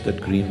stretch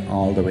that green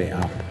all the way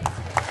up.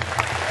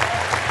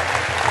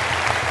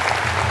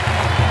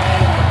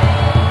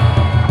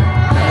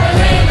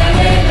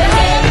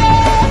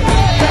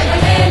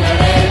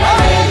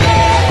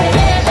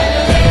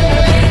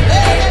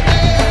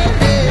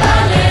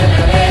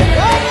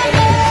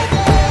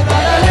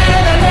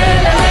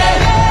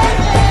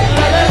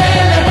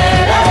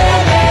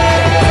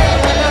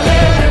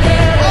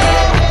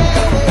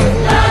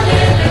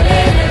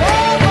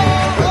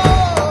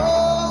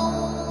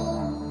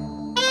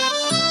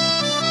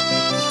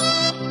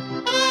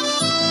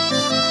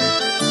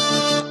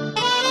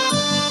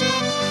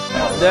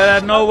 There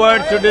are no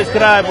words to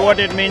describe what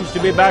it means to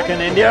be back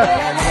in India.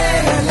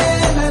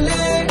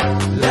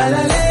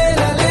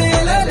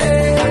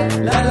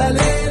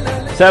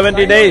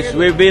 70 days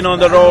we've been on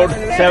the road,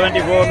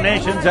 74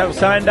 nations have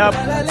signed up.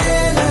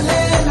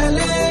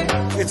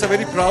 It's a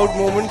very proud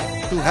moment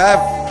to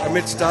have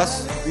amidst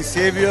us the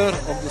savior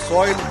of the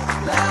soil.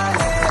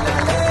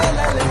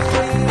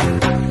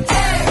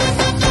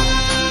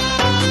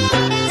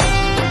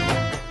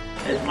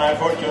 It's my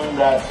fortune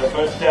that the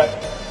first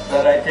step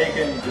that I take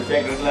in the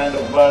sacred land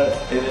of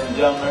birth is in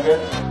Jamnagar.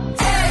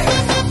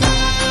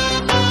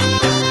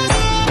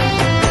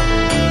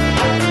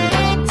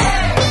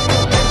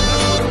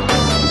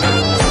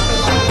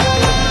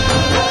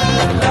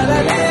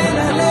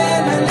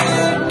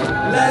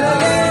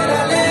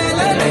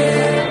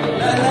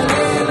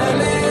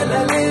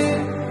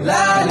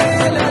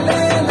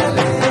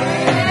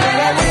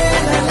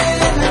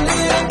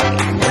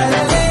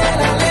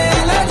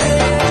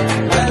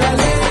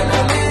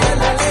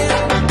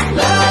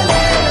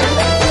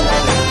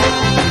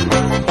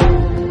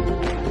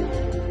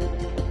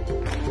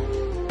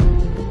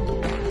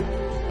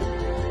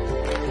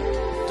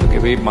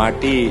 ભાઈ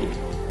માટી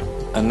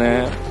અને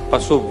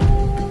પશુ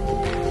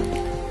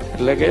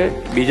એટલે કે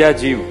બીજા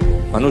જીવ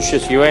મનુષ્ય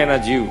સિવાયના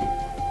જીવ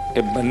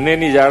એ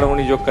બંનેની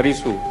જાળવણી જો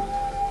કરીશું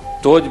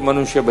તો જ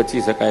મનુષ્ય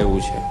બચી શકાય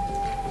એવું છે.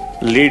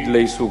 લીડ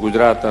લઈશું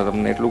ગુજરાત,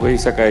 તમને એટલું કહી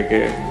શકાય કે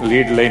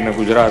લીડ લઈને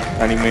ગુજરાત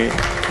આની મેં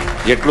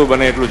જેટલું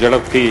બને એટલું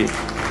ઝડપથી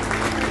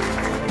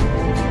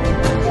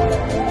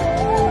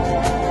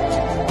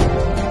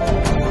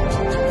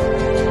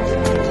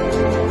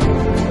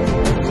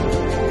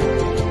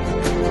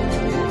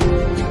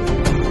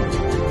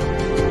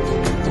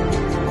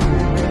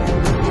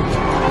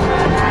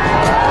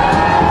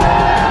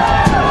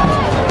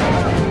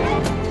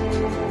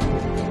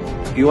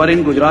You are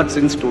in Gujarat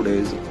since 2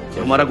 days.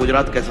 हमारा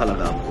गुजरात कैसा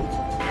लगा आपको?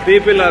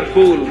 People are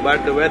cool, but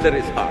the weather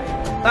is hot.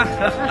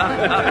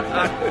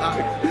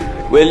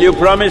 Will you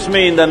promise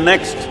me in the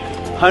next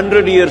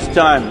 100 years'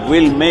 time,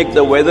 we'll make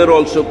the weather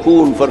also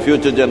cool for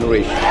future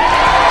generations?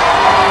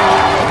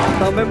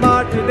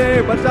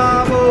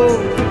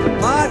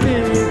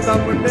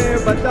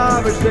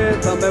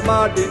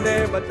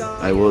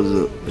 I was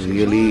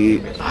really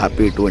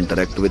happy to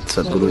interact with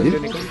Sadhguruji.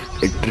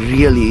 It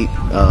really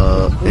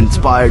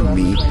inspired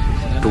me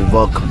to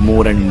work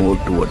more and more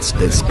towards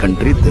this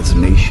country, this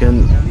nation,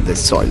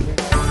 this soil.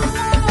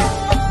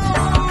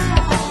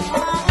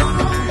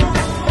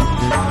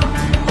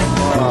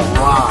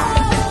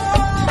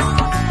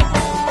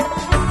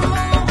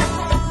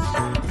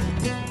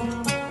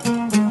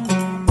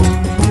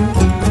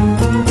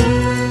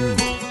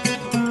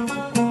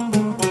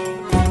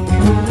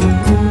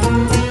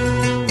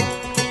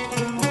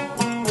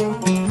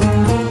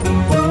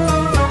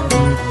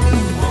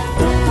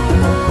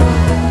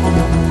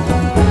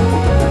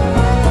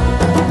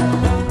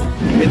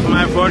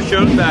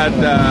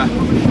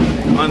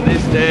 on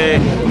this day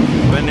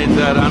when it's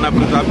Rana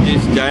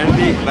Pratapji's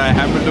Jayanti. I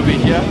happen to be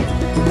here.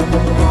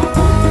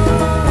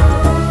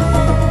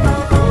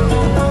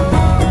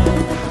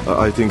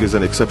 I think is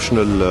an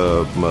exceptional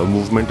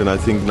movement, and I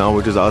think now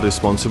it is our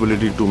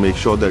responsibility to make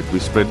sure that we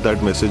spread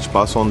that message,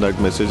 pass on that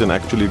message, and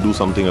actually do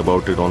something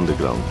about it on the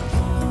ground.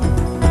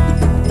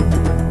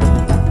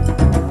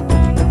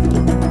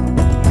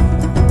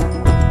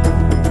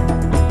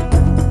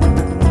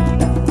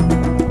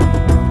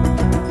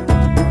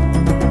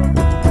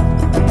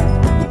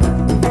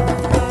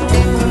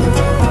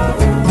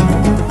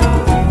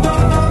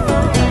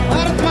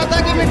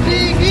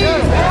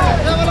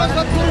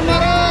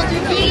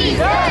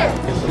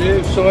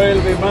 Save soil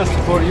we must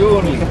for you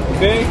only,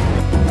 okay?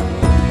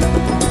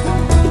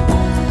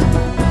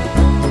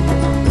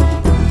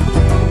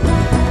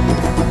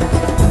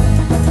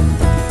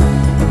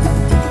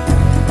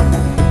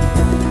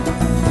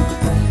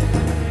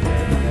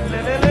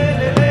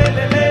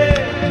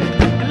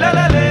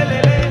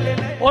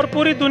 और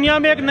पूरी दुनिया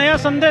में एक नया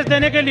संदेश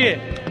देने के लिए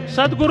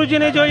सदगुरु जी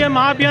ने जो ये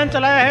महाअभियान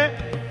चलाया है,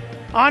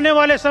 आने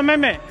वाले समय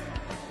में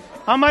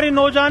हमारी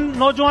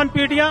नौजवान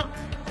पीढ़ियां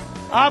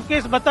आपके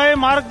इस बताए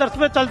मार्गदर्शन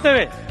पे चलते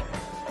हुए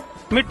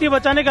मिट्टी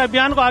बचाने के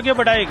अभियान को आगे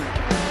बढ़ाएगी।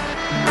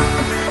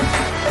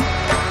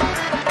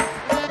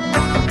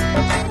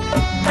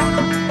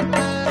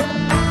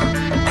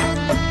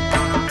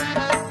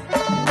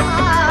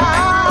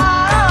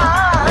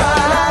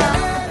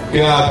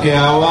 क्या आपकी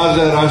आवाज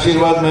और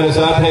आशीर्वाद मेरे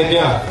साथ है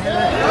क्या?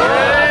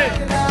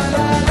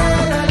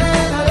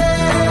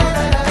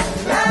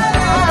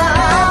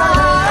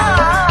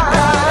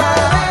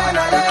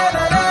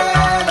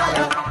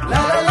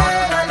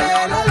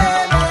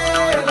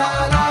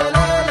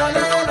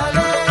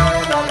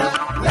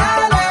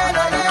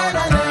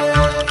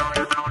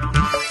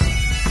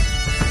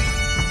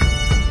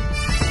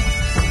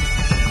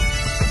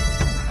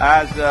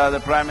 As the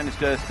Prime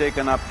Minister has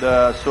taken up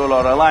the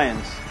Solar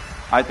Alliance,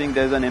 I think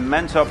there's an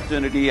immense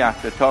opportunity.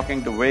 After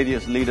talking to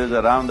various leaders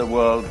around the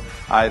world,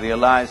 I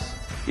realize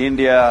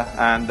India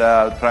and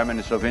the Prime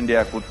Minister of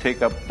India could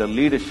take up the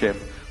leadership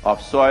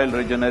of soil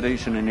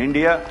regeneration in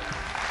India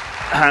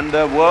and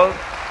the world.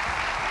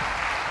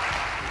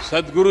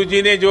 सदगुरु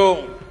जी ने जो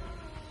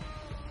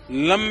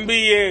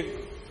लंबी ये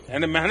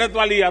मेहनत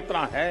वाली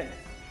यात्रा है,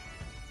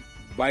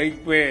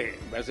 bike पे,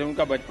 वैसे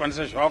उनका बचपन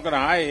से शौक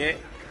रहा है ये,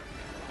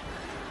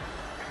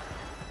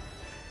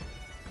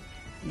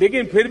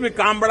 लेकिन फिर भी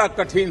काम बड़ा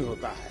कठिन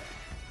होता है।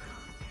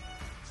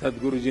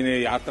 सदगुरु जी ने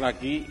यात्रा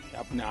की,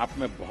 अपने आप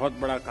में बहुत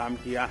बड़ा काम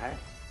किया है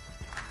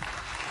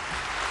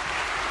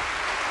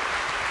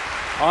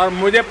और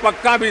मुझे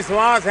पक्का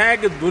विश्वास है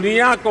कि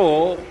दुनिया को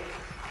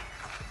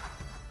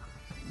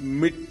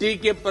मिट्टी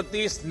के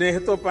प्रति स्नेह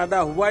तो पैदा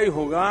हुआ ही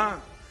होगा,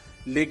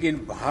 लेकिन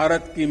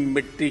भारत की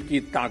मिट्टी की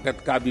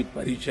ताकत का भी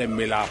परिचय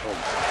मिला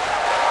होगा।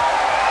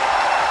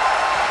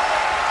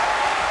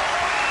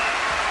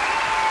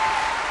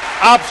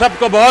 आप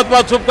सबको बहुत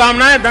बहुत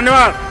शुभकामनाएं,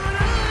 धन्यवाद।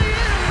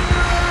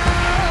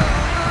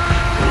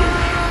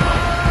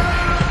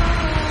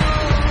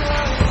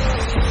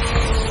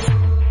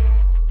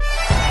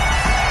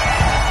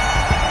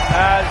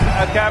 As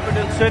a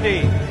capital city,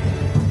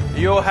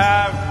 you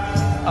have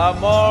a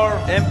more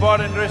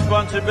important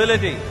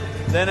responsibility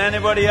than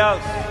anybody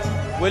else.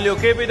 Will you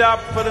keep it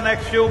up for the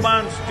next few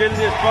months till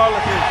these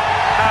policies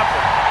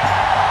happen?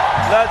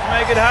 Let's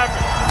make it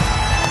happen.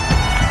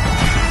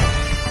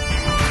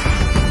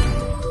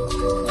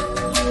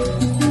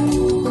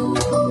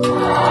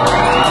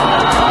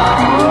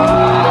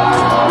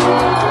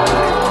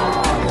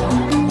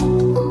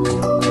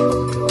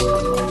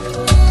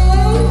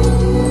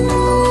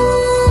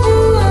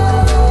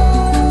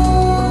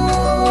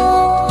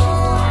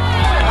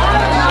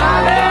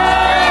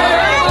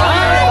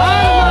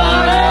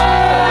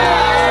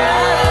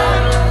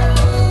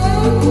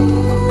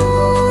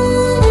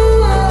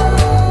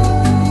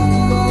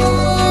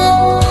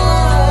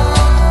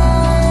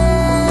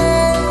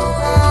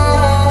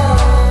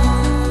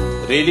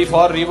 Rally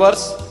for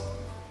reverse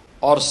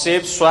और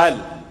save soil,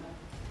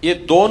 ये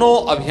दोनों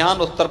अभियान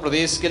उत्तर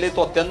प्रदेश के लिए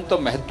तो अत्यंत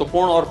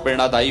महत्वपूर्ण और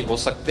प्रेरणादायी हो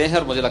सकते हैं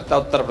और मुझे लगता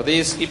है उत्तर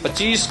प्रदेश की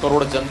 25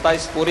 करोड़ जनता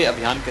इस पूरे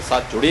अभियान के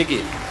साथ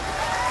जुड़ेगी,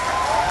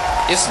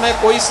 इसमें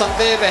कोई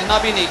संदेह रहना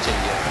भी नहीं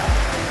चाहिए।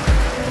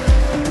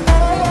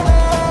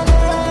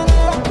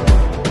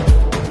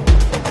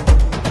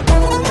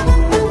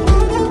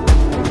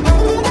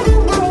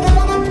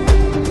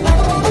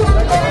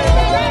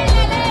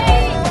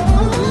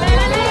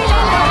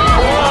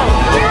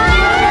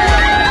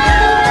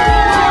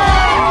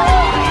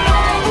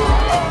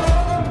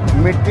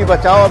 मिट्टी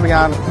बचाओ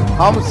अभियान,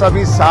 हम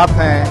सभी साथ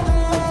हैं।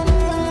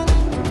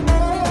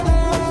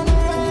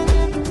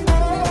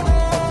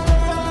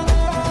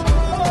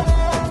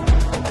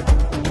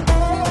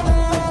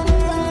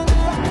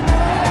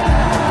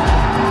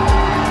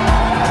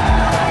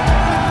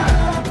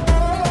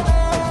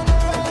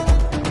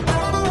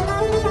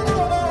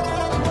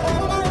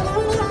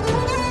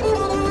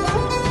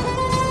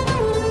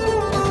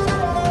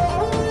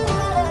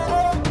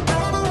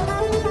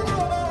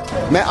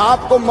 मैं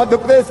आपको मध्य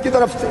प्रदेश की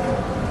तरफ से,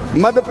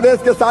 मध्य प्रदेश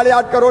के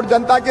 8.5 करोड़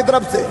जनता की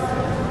तरफ से,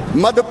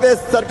 मध्य प्रदेश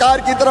सरकार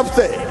की तरफ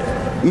से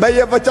मैं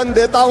ये वचन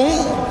देता हूं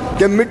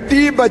कि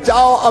मिट्टी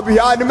बचाओ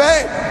अभियान में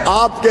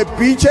आपके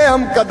पीछे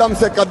हम कदम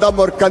से कदम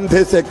और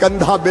कंधे से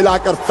कंधा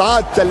मिलाकर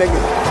साथ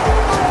चलेंगे।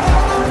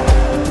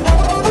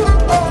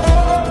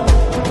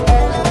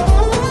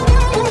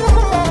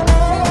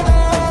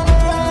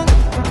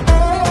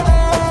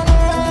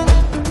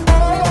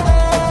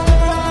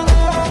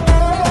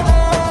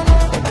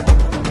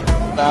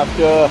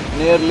 After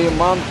nearly a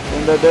month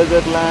in the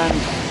desert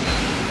lands,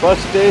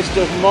 first taste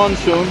of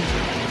monsoon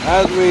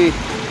as we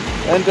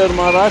enter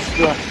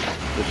Maharashtra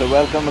with a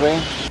welcome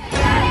rain.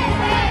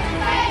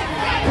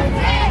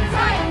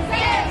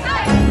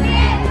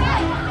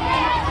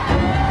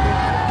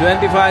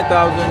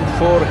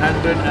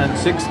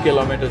 25,406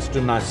 kilometers to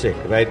Nashik.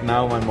 Right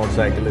now my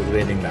motorcycle is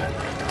reading that.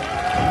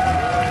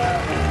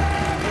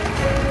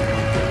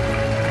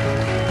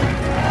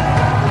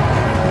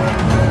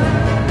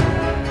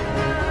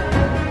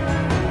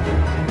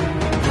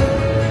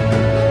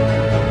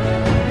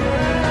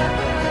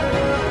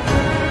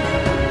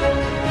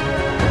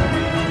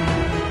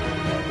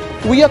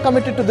 We are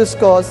committed to this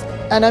cause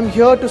and I'm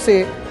here to say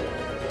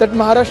that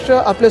Maharashtra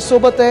आपल्या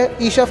सोबत आहे,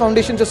 ईशा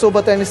फाउंडेशनच्या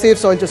सोबत आहे आणि safe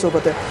सॉइलच्या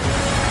सोबत आहे.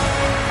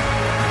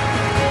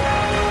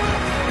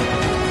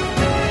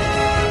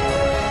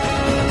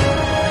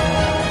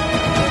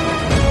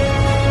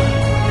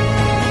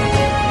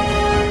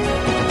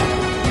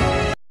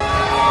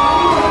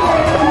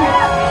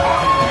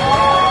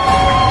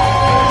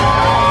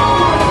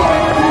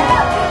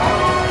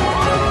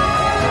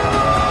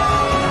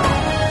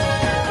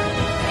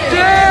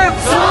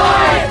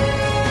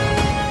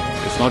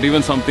 It's not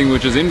even something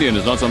which is Indian,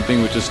 it's not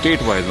something which is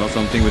state-wise, not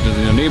something which is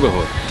in your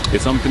neighborhood.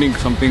 It's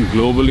something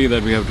globally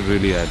that we have to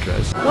really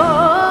address.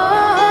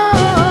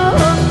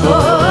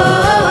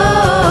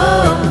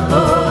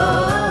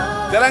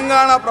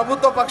 Telangana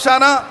ప్రభుత్వ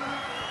పక్షాన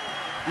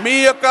మీ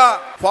యొక్క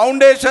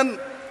ఫౌండేషన్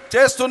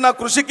చేస్తున్న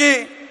కృషికి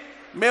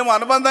మేము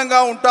అనుబంధంగా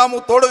ఉంటాము,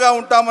 తోడుగా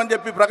ఉంటామని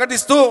చెప్పి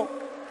ప్రకటిస్తూ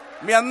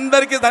మీ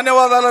అందరికీ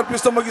ధన్యవాదాలు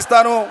అర్పిస్తూ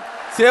ముగిస్తాను.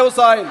 Save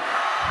soil.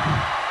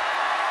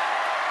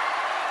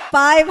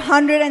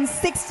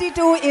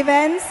 562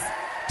 events,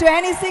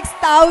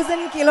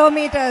 26,000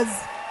 kilometers.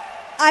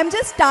 I'm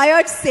just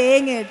tired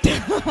saying it.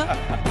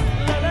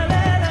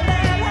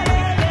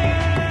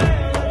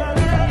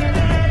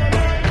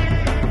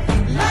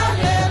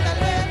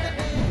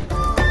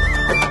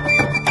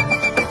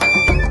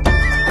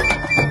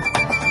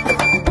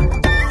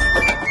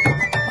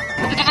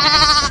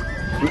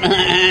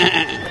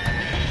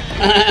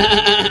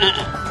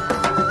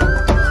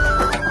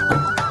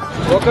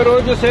 ఒక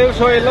రోజు సేవ్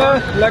సోయిల్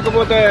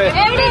లేకపోతే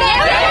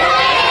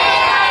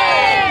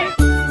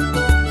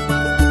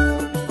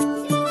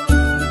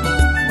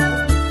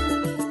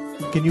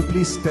Can you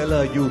please tell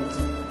our youth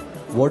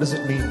what does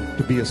it mean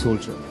to be a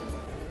soldier?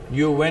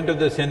 You went to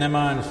the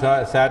cinema and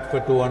sat for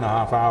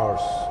 2.5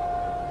 hours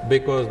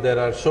because there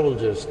are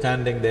soldiers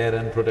standing there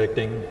and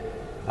protecting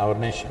our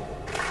nation.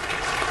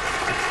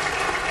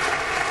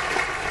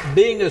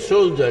 Being a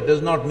soldier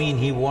does not mean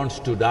he wants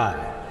to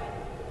die,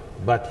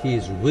 but he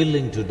is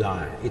willing to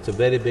die. It's a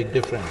very big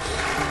difference.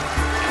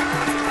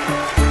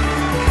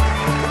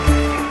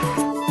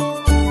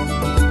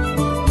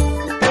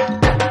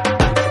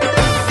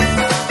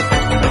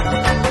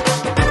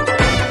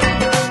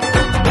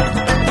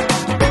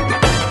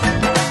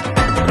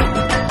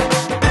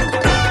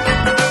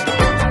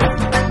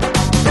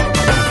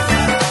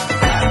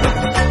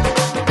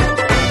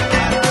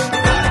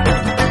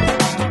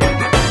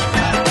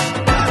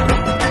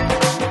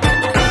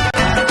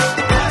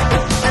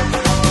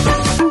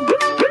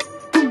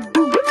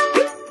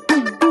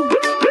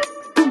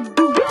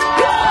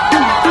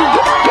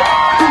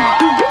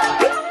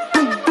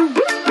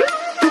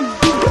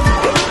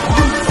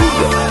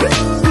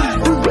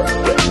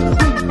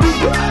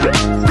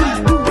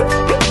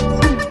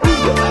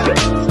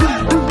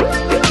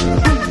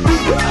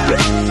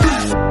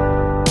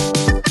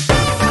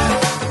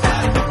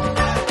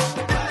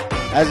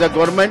 As a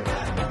government,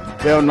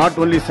 we have not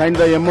only signed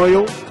the MOU,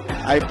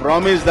 I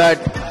promise that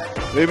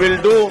we will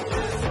do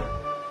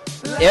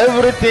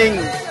everything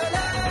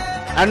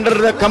under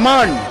the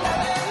command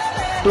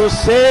to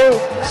save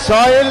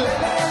soil.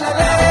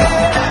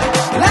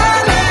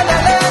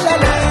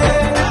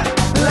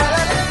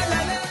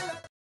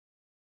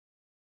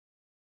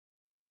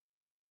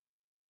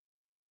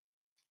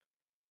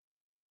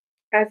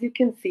 As you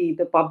can see,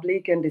 the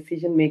public and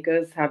decision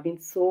makers have been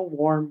so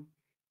warm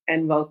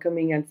and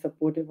welcoming and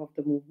supportive of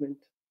the movement.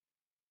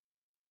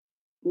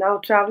 Now,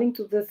 traveling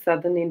to the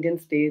southern Indian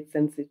states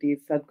and cities,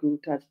 Sadhguru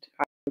touched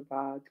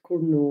Hyderabad,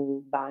 Kurnool,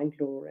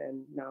 Bangalore, and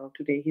now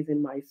today he's in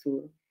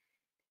Mysore.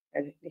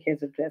 And he has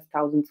addressed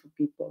thousands of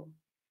people.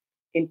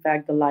 In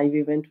fact, the live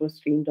event was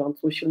streamed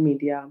on social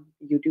media,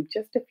 YouTube,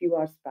 just a few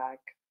hours back.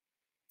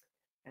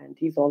 And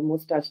he's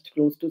almost touched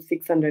close to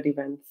 600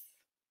 events.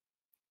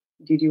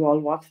 Did you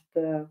all watch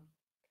the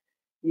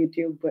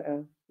YouTube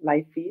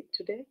live feed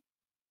today?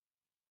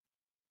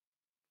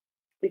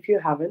 If you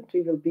haven't,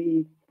 we will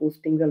be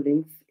posting the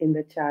links in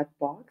the chat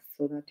box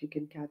so that you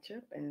can catch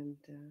up. And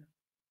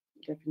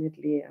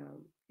definitely,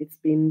 it's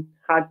been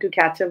hard to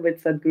catch up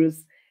with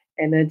Sadhguru's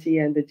energy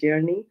and the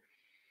journey.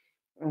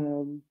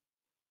 Um,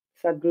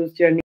 Sadhguru's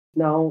journey is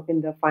now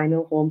in the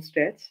final home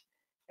stretch.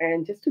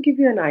 And just to give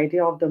you an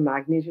idea of the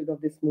magnitude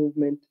of this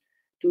movement,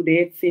 to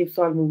date, Safe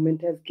Soil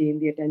movement has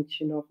gained the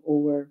attention of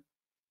over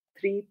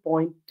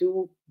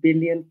 3.2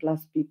 billion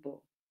plus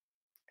people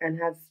and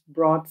has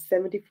brought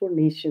 74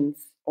 nations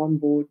on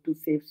board to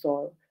Save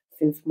Soil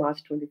since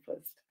March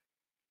 21st.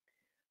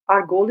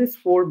 Our goal is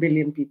 4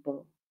 billion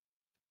people,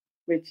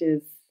 which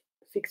is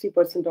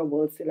 60% of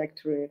world's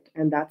electorate,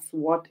 and that's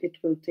what it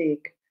will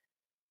take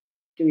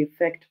to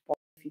effect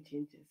policy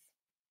changes.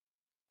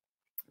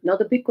 Now,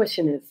 the big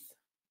question is,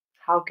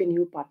 how can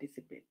you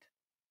participate?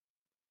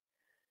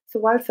 So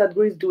while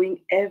Sadhguru is doing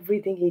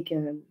everything he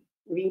can,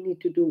 we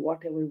need to do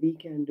whatever we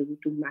can do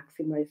to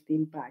maximize the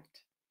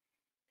impact.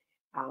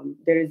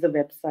 There is a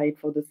website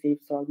for the Safe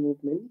Soil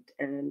movement,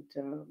 and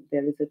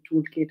there is a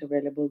toolkit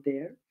available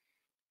there.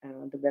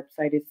 The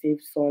website is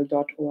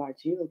safesoil.org.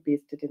 We'll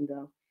paste it in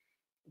the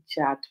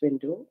chat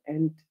window.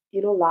 And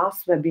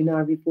last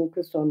webinar we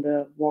focused on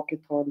the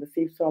walkathon, the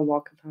Safe Soil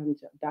walkathon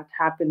that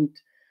happened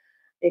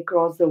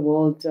across the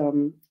world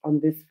on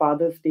this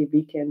Father's Day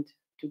weekend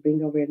to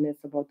bring awareness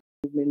about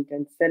the movement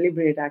and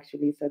celebrate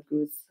actually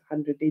Sadhguru's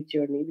 100-day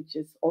journey, which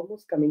is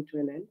almost coming to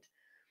an end.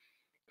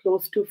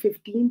 Close to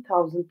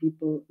 15,000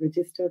 people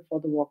registered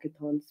for the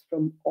walkathons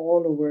from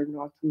all over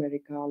North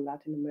America,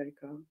 Latin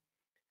America.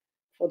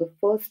 For the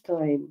first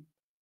time,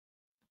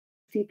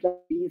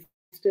 C+Bs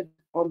hosted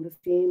on the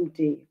same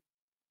day.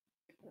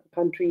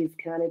 Countries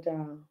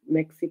Canada,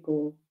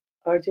 Mexico,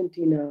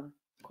 Argentina,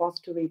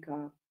 Costa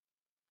Rica,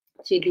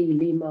 Chile,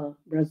 Lima,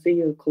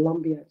 Brazil,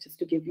 Colombia, just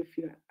to give you a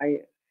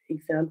few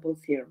examples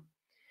here.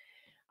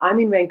 I'm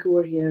in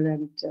Vancouver here,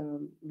 and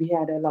we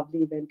had a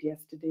lovely event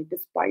yesterday.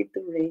 Despite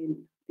the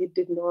rain, it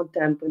did not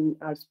dampen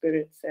our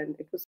spirits, and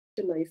it was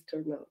such a nice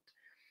turnout.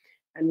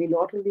 And we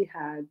not only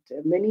had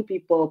many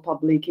people,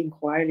 public,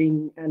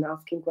 inquiring and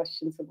asking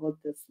questions about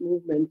this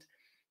movement,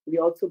 we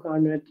also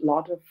garnered a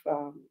lot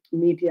of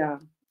media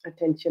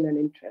attention and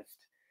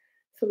interest.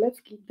 So let's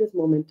keep this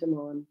momentum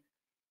on.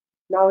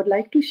 Now, I'd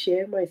like to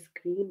share my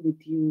screen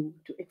with you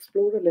to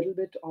explore a little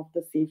bit of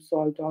the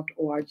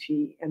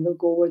safesoil.org, and we'll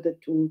go over the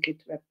toolkit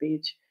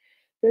webpage.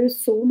 There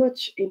is so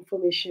much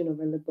information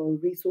available,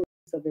 resources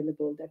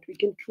available, that we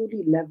can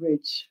truly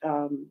leverage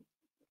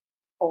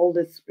all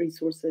these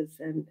resources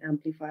and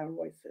amplify our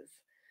voices.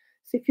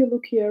 So if you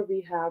look here,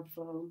 we have,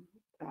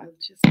 I'll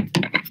just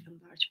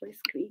enlarge my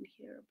screen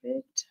here a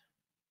bit.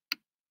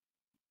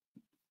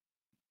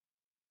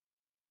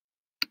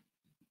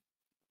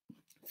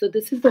 So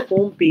this is the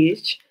home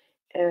page,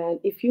 and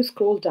if you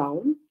scroll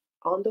down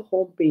on the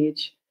home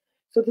page,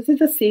 so this is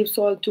the Safe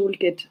Soil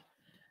Toolkit,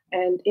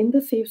 and in the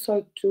Safe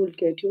Soil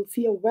Toolkit, you'll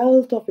see a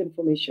wealth of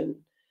information.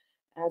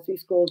 As we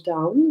scroll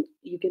down,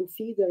 you can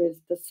see there is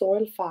the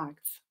soil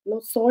facts. Now,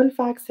 soil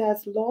facts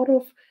has a lot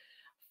of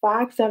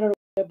facts that are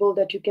available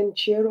that you can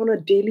share on a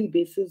daily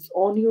basis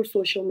on your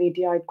social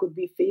media. It could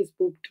be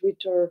Facebook,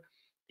 Twitter,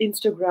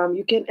 Instagram.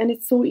 You can, and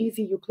it's so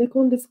easy. You click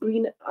on this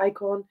green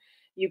icon.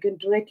 You can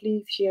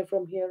directly share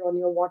from here on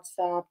your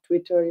WhatsApp,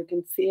 Twitter. You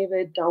can save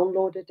it,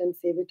 download it, and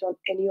save it on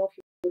any of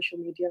your social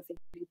medias,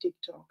 including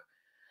TikTok.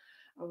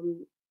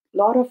 A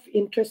lot of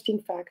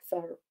interesting facts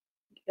are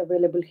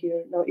available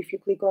here. Now, if you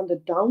click on the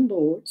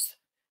downloads,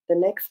 the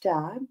next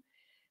tab,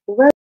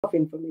 wealth of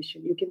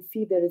information. You can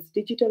see there is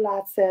digital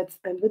assets,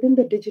 and within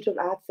the digital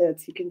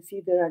assets, you can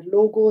see there are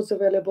logos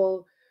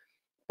available,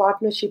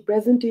 partnership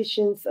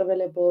presentations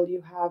available.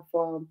 You have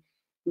a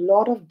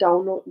lot of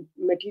download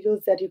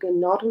materials that you can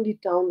not only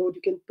download,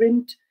 you can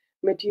print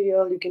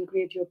material, you can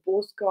create your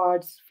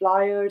postcards,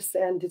 flyers,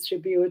 and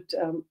distribute.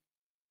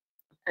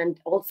 And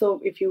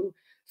also, if you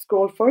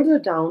scroll further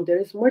down, there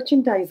is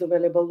merchandise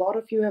available. A lot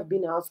of you have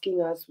been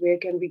asking us, where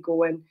can we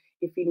go, and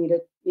if we need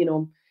a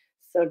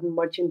certain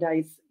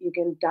merchandise, you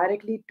can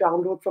directly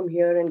download from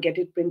here and get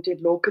it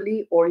printed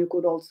locally, or you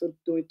could also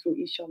do it through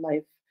Isha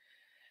Life.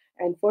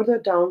 And further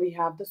down, we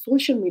have the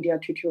social media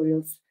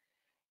tutorials.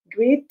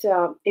 Great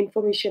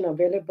information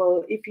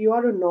available. If you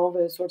are a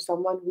novice or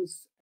someone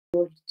who's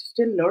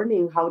still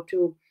learning how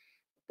to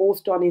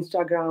post on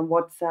Instagram,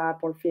 WhatsApp,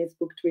 or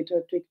Facebook,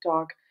 Twitter,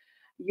 TikTok,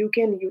 you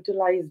can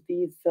utilize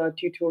these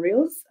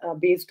tutorials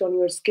based on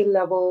your skill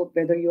level,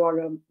 whether you are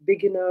a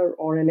beginner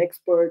or an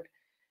expert.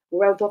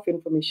 Wealth of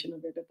information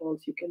available.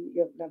 So you can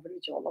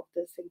leverage all of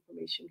this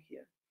information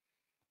here.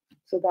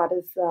 So that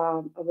is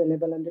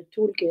available under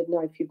toolkit. Now,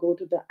 if you go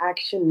to the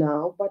action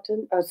now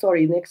button,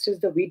 next is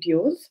the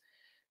videos.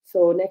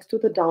 So next to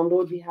the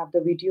download, we have the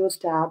videos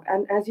tab.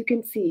 And as you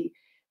can see,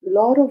 a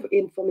lot of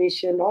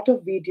information, a lot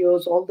of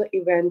videos, all the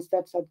events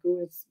that Sadhguru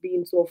has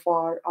been so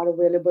far are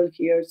available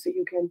here. So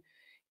you can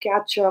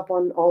catch up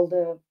on all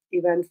the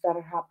events that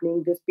are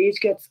happening. This page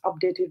gets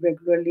updated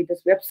regularly.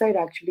 This website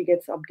actually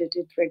gets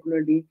updated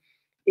regularly.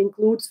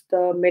 Includes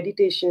the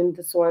meditation,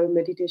 the soil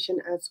meditation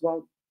as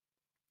well.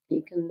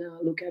 You can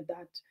look at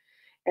that.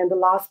 And the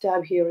last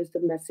tab here is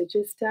the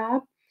messages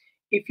tab.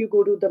 If you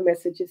go to the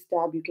messages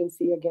tab, you can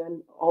see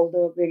again all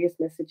the various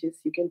messages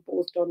you can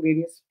post on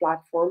various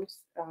platforms.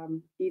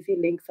 Easy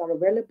links are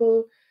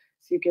available,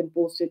 so you can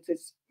post it.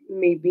 It's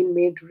been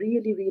made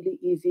really, really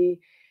easy.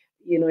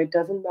 It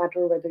doesn't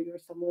matter whether you're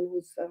someone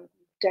who's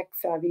tech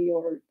savvy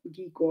or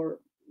geek or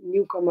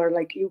newcomer,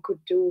 like you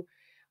could do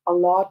a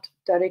lot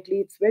directly.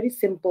 It's very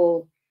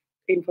simple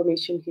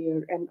information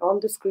here. And on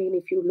the screen,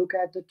 if you look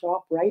at the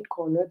top right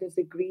corner, there's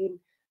a green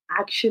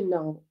Action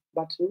Now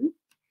button.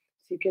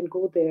 So you can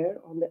go there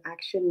on the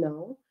Action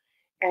Now,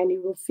 and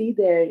you will see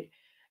there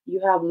you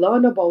have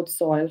Learn About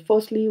Soil.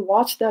 Firstly,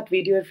 watch that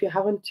video if you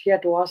haven't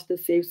yet watched the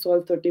Save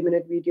Soil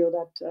 30-minute video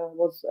that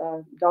was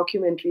a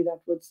documentary that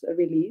was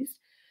released.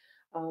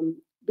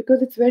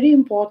 Because it's very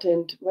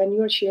important when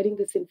you're sharing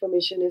this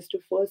information is to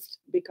first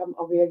become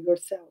aware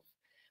yourself.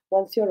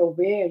 Once you're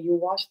aware, you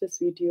watch this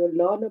video,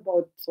 learn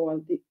about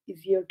soil, the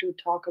easier to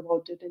talk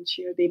about it and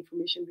share the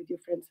information with your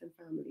friends and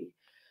family.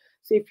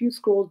 So if you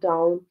scroll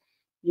down,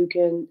 you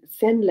can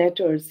send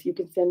letters. You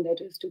can send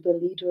letters to the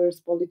leaders,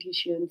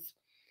 politicians.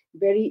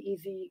 Very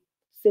easy,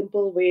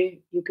 simple way.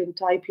 You can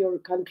type your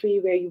country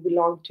where you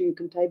belong to. You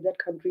can type that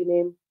country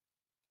name.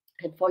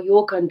 And for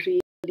your country,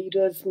 the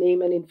leader's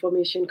name and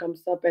information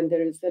comes up, and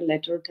there is a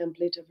letter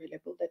template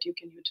available that you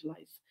can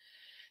utilize.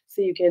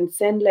 So you can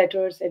send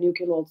letters, and you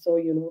can also,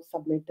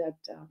 submit that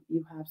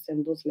you have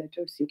sent those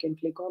letters. You can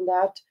click on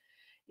that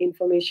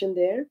information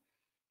there.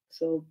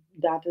 So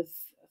that is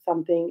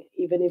something,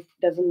 even if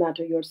doesn't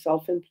matter you're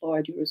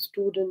self-employed, you're a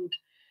student,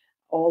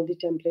 all the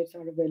templates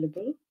are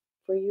available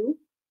for you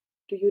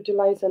to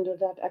utilize under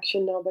that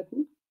Action Now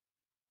button.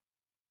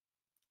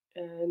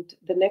 And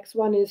the next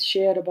one is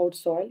Share About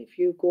Soil. If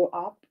you go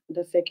up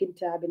the second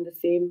tab in the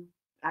same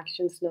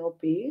Actions Now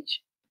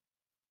page,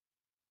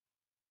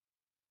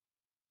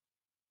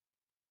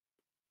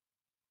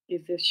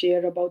 is the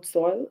Share About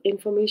Soil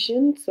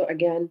information. So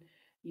again,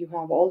 you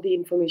have all the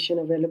information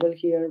available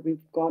here.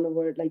 We've gone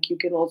over, like you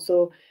can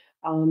also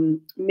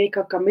make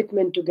a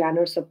commitment to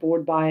garner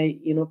support by,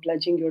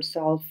 pledging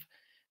yourself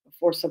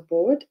for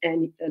support.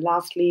 And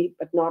lastly,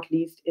 but not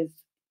least, is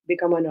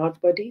become an Earth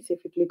Buddy. So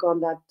if you click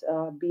on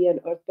that Be an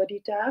Earth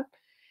Buddy tab,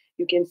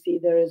 you can see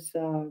there is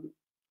a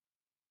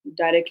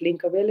direct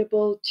link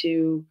available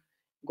to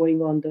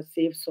going on the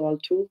Save Soil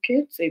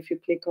Toolkit. So if you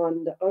click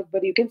on the Earth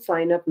Buddy, you can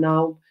sign up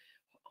now,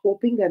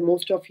 hoping that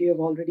most of you have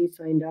already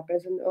signed up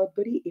as an Earth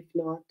Buddy. If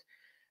not,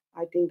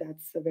 I think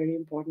that's a very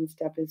important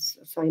step, is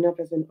sign up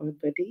as an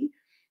Earth Buddy.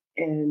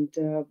 And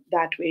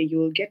that way you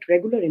will get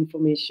regular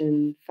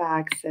information,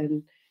 facts,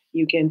 and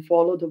you can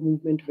follow the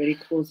movement very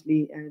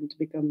closely and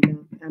become the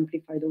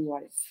amplify the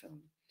voice.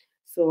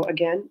 So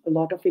again, a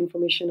lot of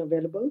information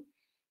available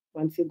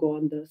once you go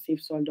on the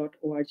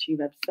safesoil.org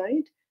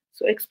website.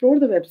 So explore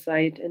the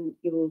website and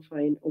you will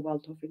find a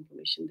wealth of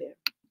information there.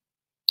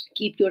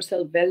 Keep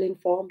yourself well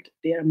informed.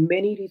 There are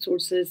many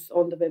resources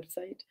on the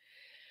website.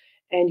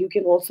 And you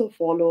can also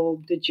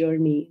follow the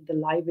journey, the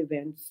live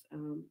events,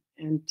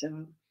 and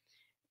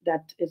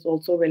that is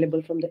also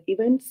available from the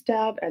events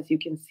tab. As you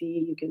can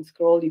see, you can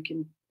scroll, you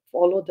can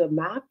follow the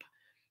map.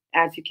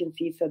 As you can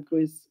see,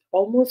 Sadhguru is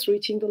almost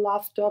reaching the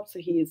last stop. So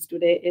he is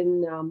today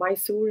in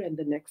Mysore, and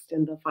the next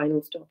and the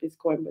final stop is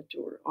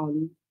Coimbatore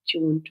on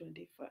June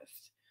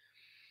 21st.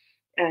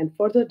 And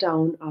further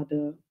down are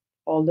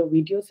all the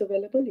videos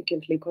available. You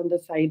can click on the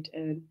site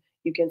and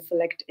you can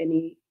select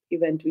any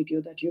event video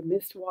that you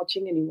missed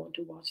watching and you want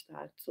to watch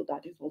that. So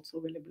that is also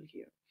available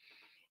here.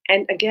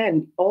 And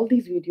again, all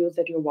these videos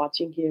that you're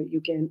watching here,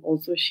 you can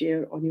also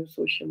share on your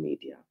social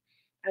media,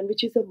 and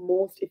which is the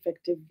most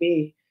effective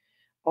way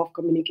of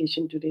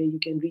communication today. You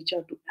can reach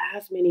out to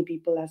as many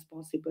people as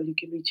possible. You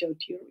can reach out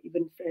to your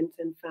even friends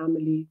and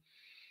family.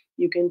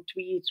 You can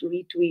tweet,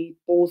 retweet,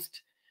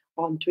 post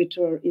on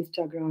Twitter,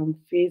 Instagram,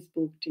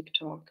 Facebook,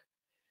 TikTok.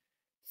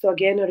 So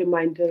again, a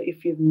reminder,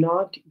 if you've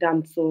not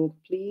done so,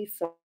 please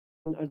sign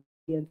on and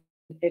spend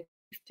at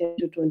least 10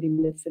 to 20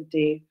 minutes a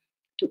day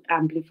to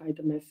amplify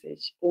the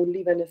message.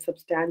 Only when a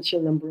substantial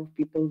number of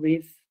people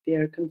raise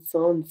their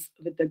concerns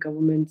with the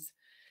governments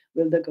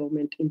will the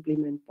government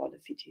implement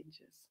policy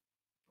changes.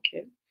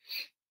 Okay.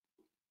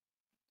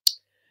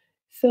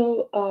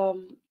 So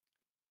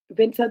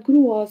when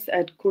Sadhguru was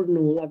at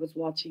Kurnool, I was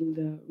watching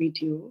the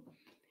video.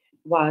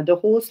 Wow, the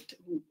host,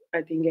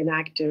 I think an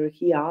actor,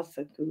 he asked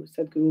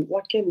Sadhguru,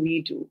 what can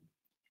we do?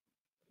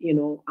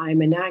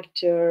 I'm an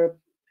actor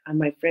and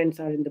my friends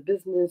are in the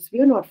business.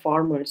 We are not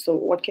farmers. So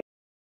what can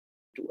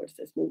we do towards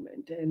this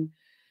movement? And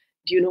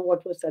do you know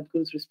what was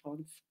Sadhguru's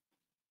response?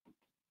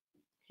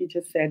 He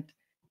just said,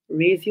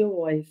 raise your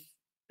voice,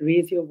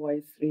 raise your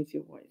voice, raise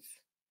your voice.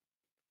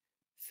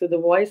 So the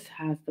voice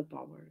has the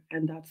power,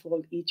 and that's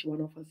all each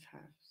one of us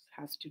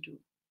has to do.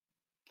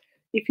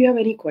 If you have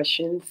any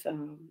questions,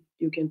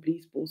 you can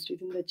please post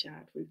it in the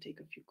chat. We'll take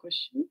a few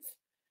questions.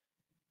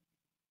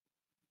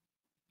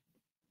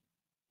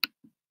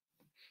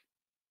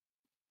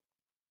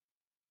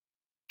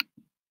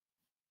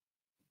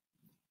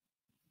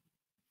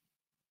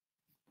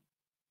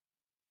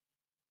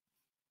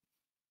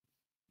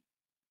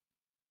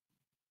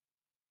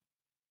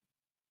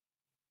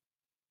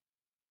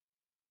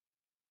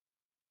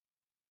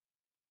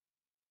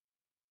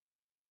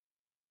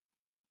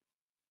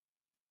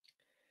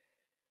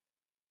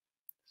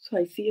 So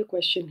I see a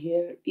question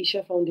here.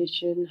 Isha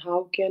Foundation,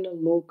 how can a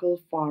local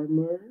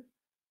farmer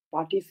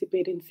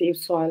participate in Safe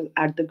Soil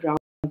at the ground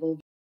level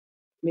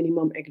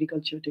minimum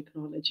agriculture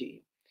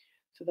technology?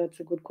 So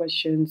that's a good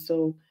question.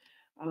 So,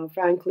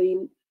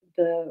 frankly,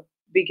 the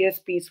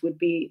biggest piece would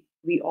be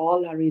we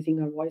all are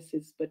raising our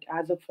voices, but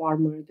as a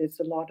farmer,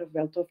 there's a lot of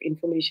wealth of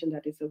information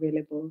that is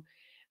available,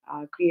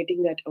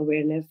 creating that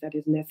awareness that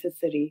is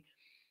necessary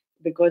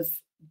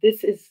because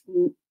this is,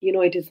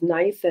 it is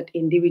nice that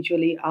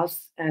individually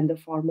us and the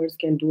farmers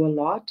can do a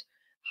lot.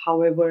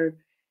 However,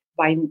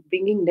 by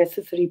bringing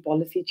necessary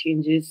policy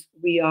changes,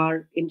 we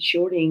are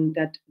ensuring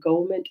that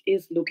government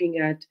is looking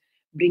at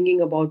bringing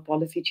about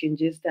policy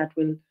changes that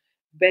will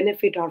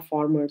benefit our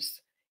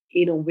farmers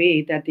in a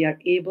way that they are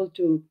able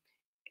to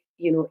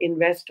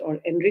invest or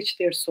enrich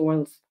their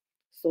soils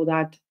so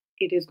that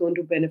it is going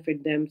to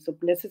benefit them. So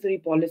necessary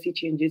policy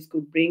changes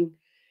could bring,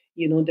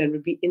 there will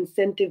be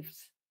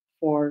incentives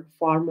for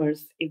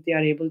farmers if they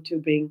are able to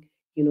bring,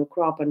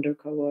 crop under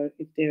cover,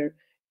 if they're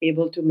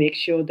able to make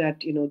sure that,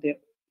 they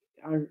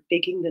are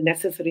taking the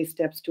necessary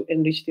steps to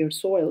enrich their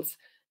soils,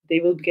 they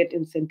will get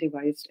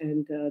incentivized.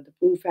 And the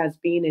proof has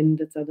been in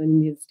the southern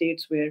Indian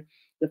states where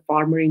the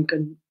farmer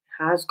income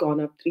has gone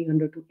up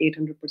 300 to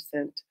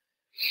 800%.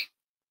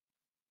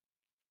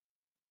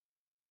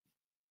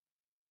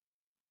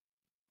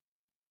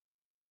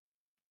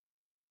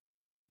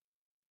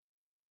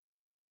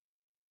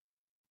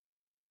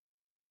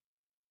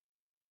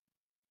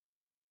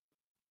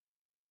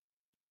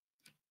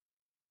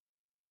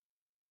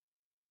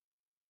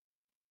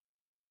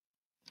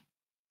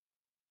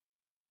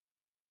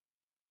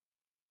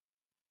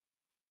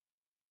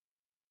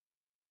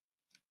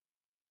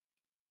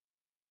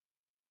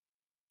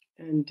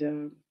 And,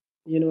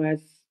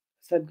 as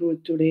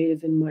Sadhguru today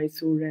is in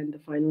Mysore and the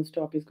final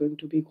stop is going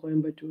to be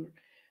Coimbatore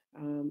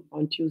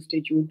on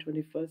Tuesday, June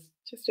 21st.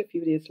 Just a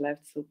few days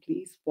left, so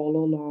please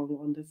follow along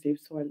on the Safe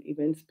Soil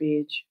events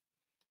page.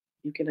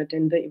 You can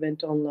attend the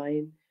event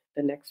online.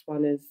 The next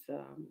one is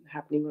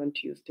happening on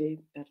Tuesday.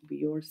 That will be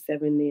your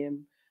 7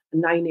 a.m.,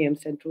 9 a.m.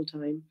 Central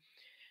Time.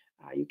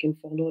 You can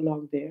follow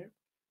along there.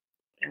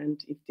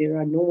 And if there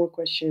are no more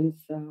questions,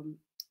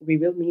 we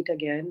will meet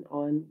again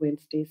on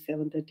Wednesday,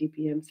 7:30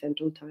 p.m.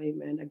 Central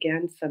Time, and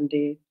again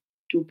Sunday,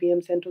 2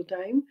 p.m. Central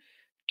Time,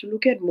 to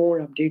look at more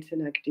updates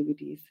and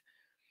activities.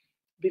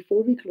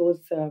 Before we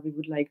close, we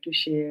would like to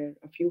share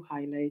a few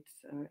highlights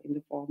in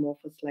the form of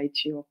a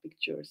slideshow of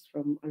pictures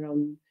from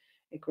around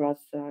across,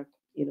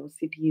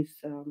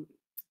 cities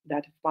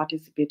that have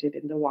participated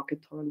in the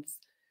walkathons.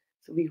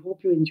 So we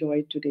hope you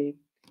enjoyed today.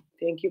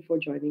 Thank you for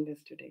joining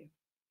us today.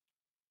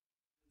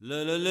 La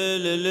la la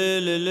la la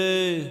la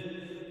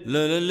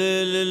la la la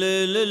la la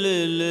la la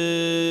la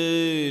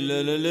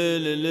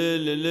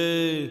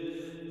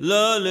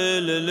la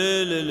la la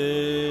la la.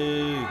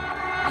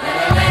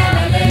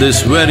 This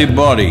very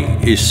body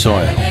is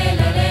soil.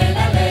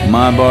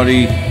 My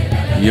body,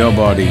 your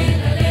body,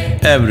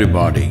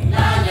 everybody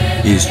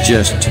is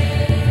just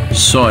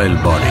soil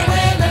body.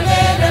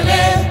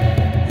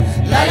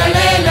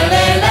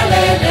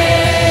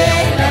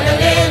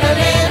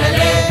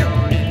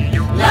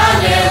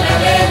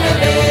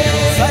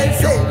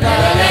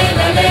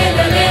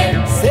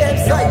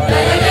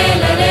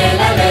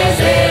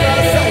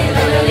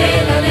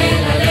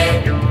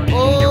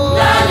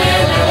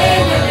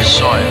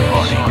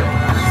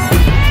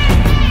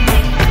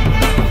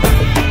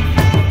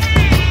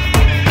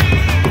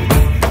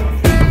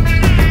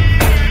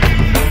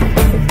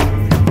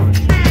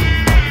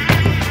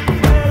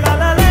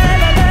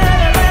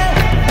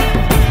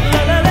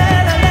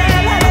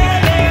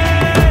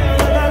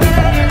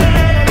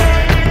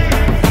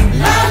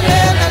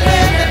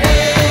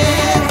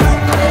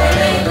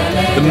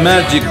 The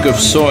magic of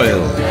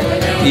soil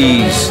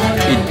is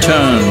it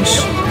turns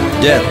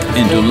death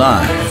into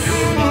life.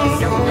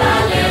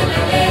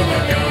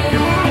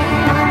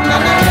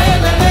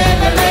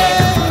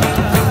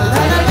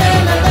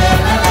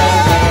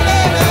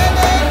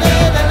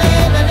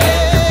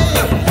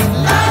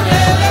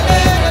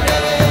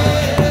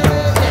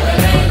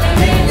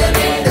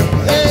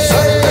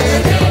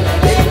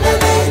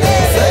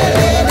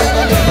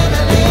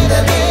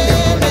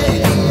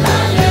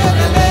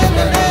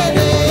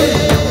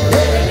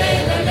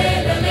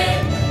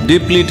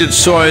 Depleted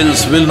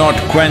soils will not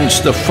quench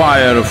the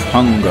fire of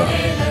hunger.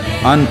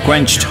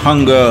 Unquenched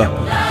hunger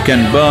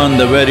can burn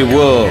the very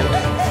world.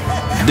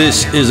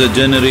 This is a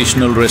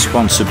generational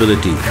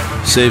responsibility.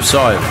 Save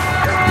soil.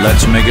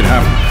 Let's make it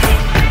happen.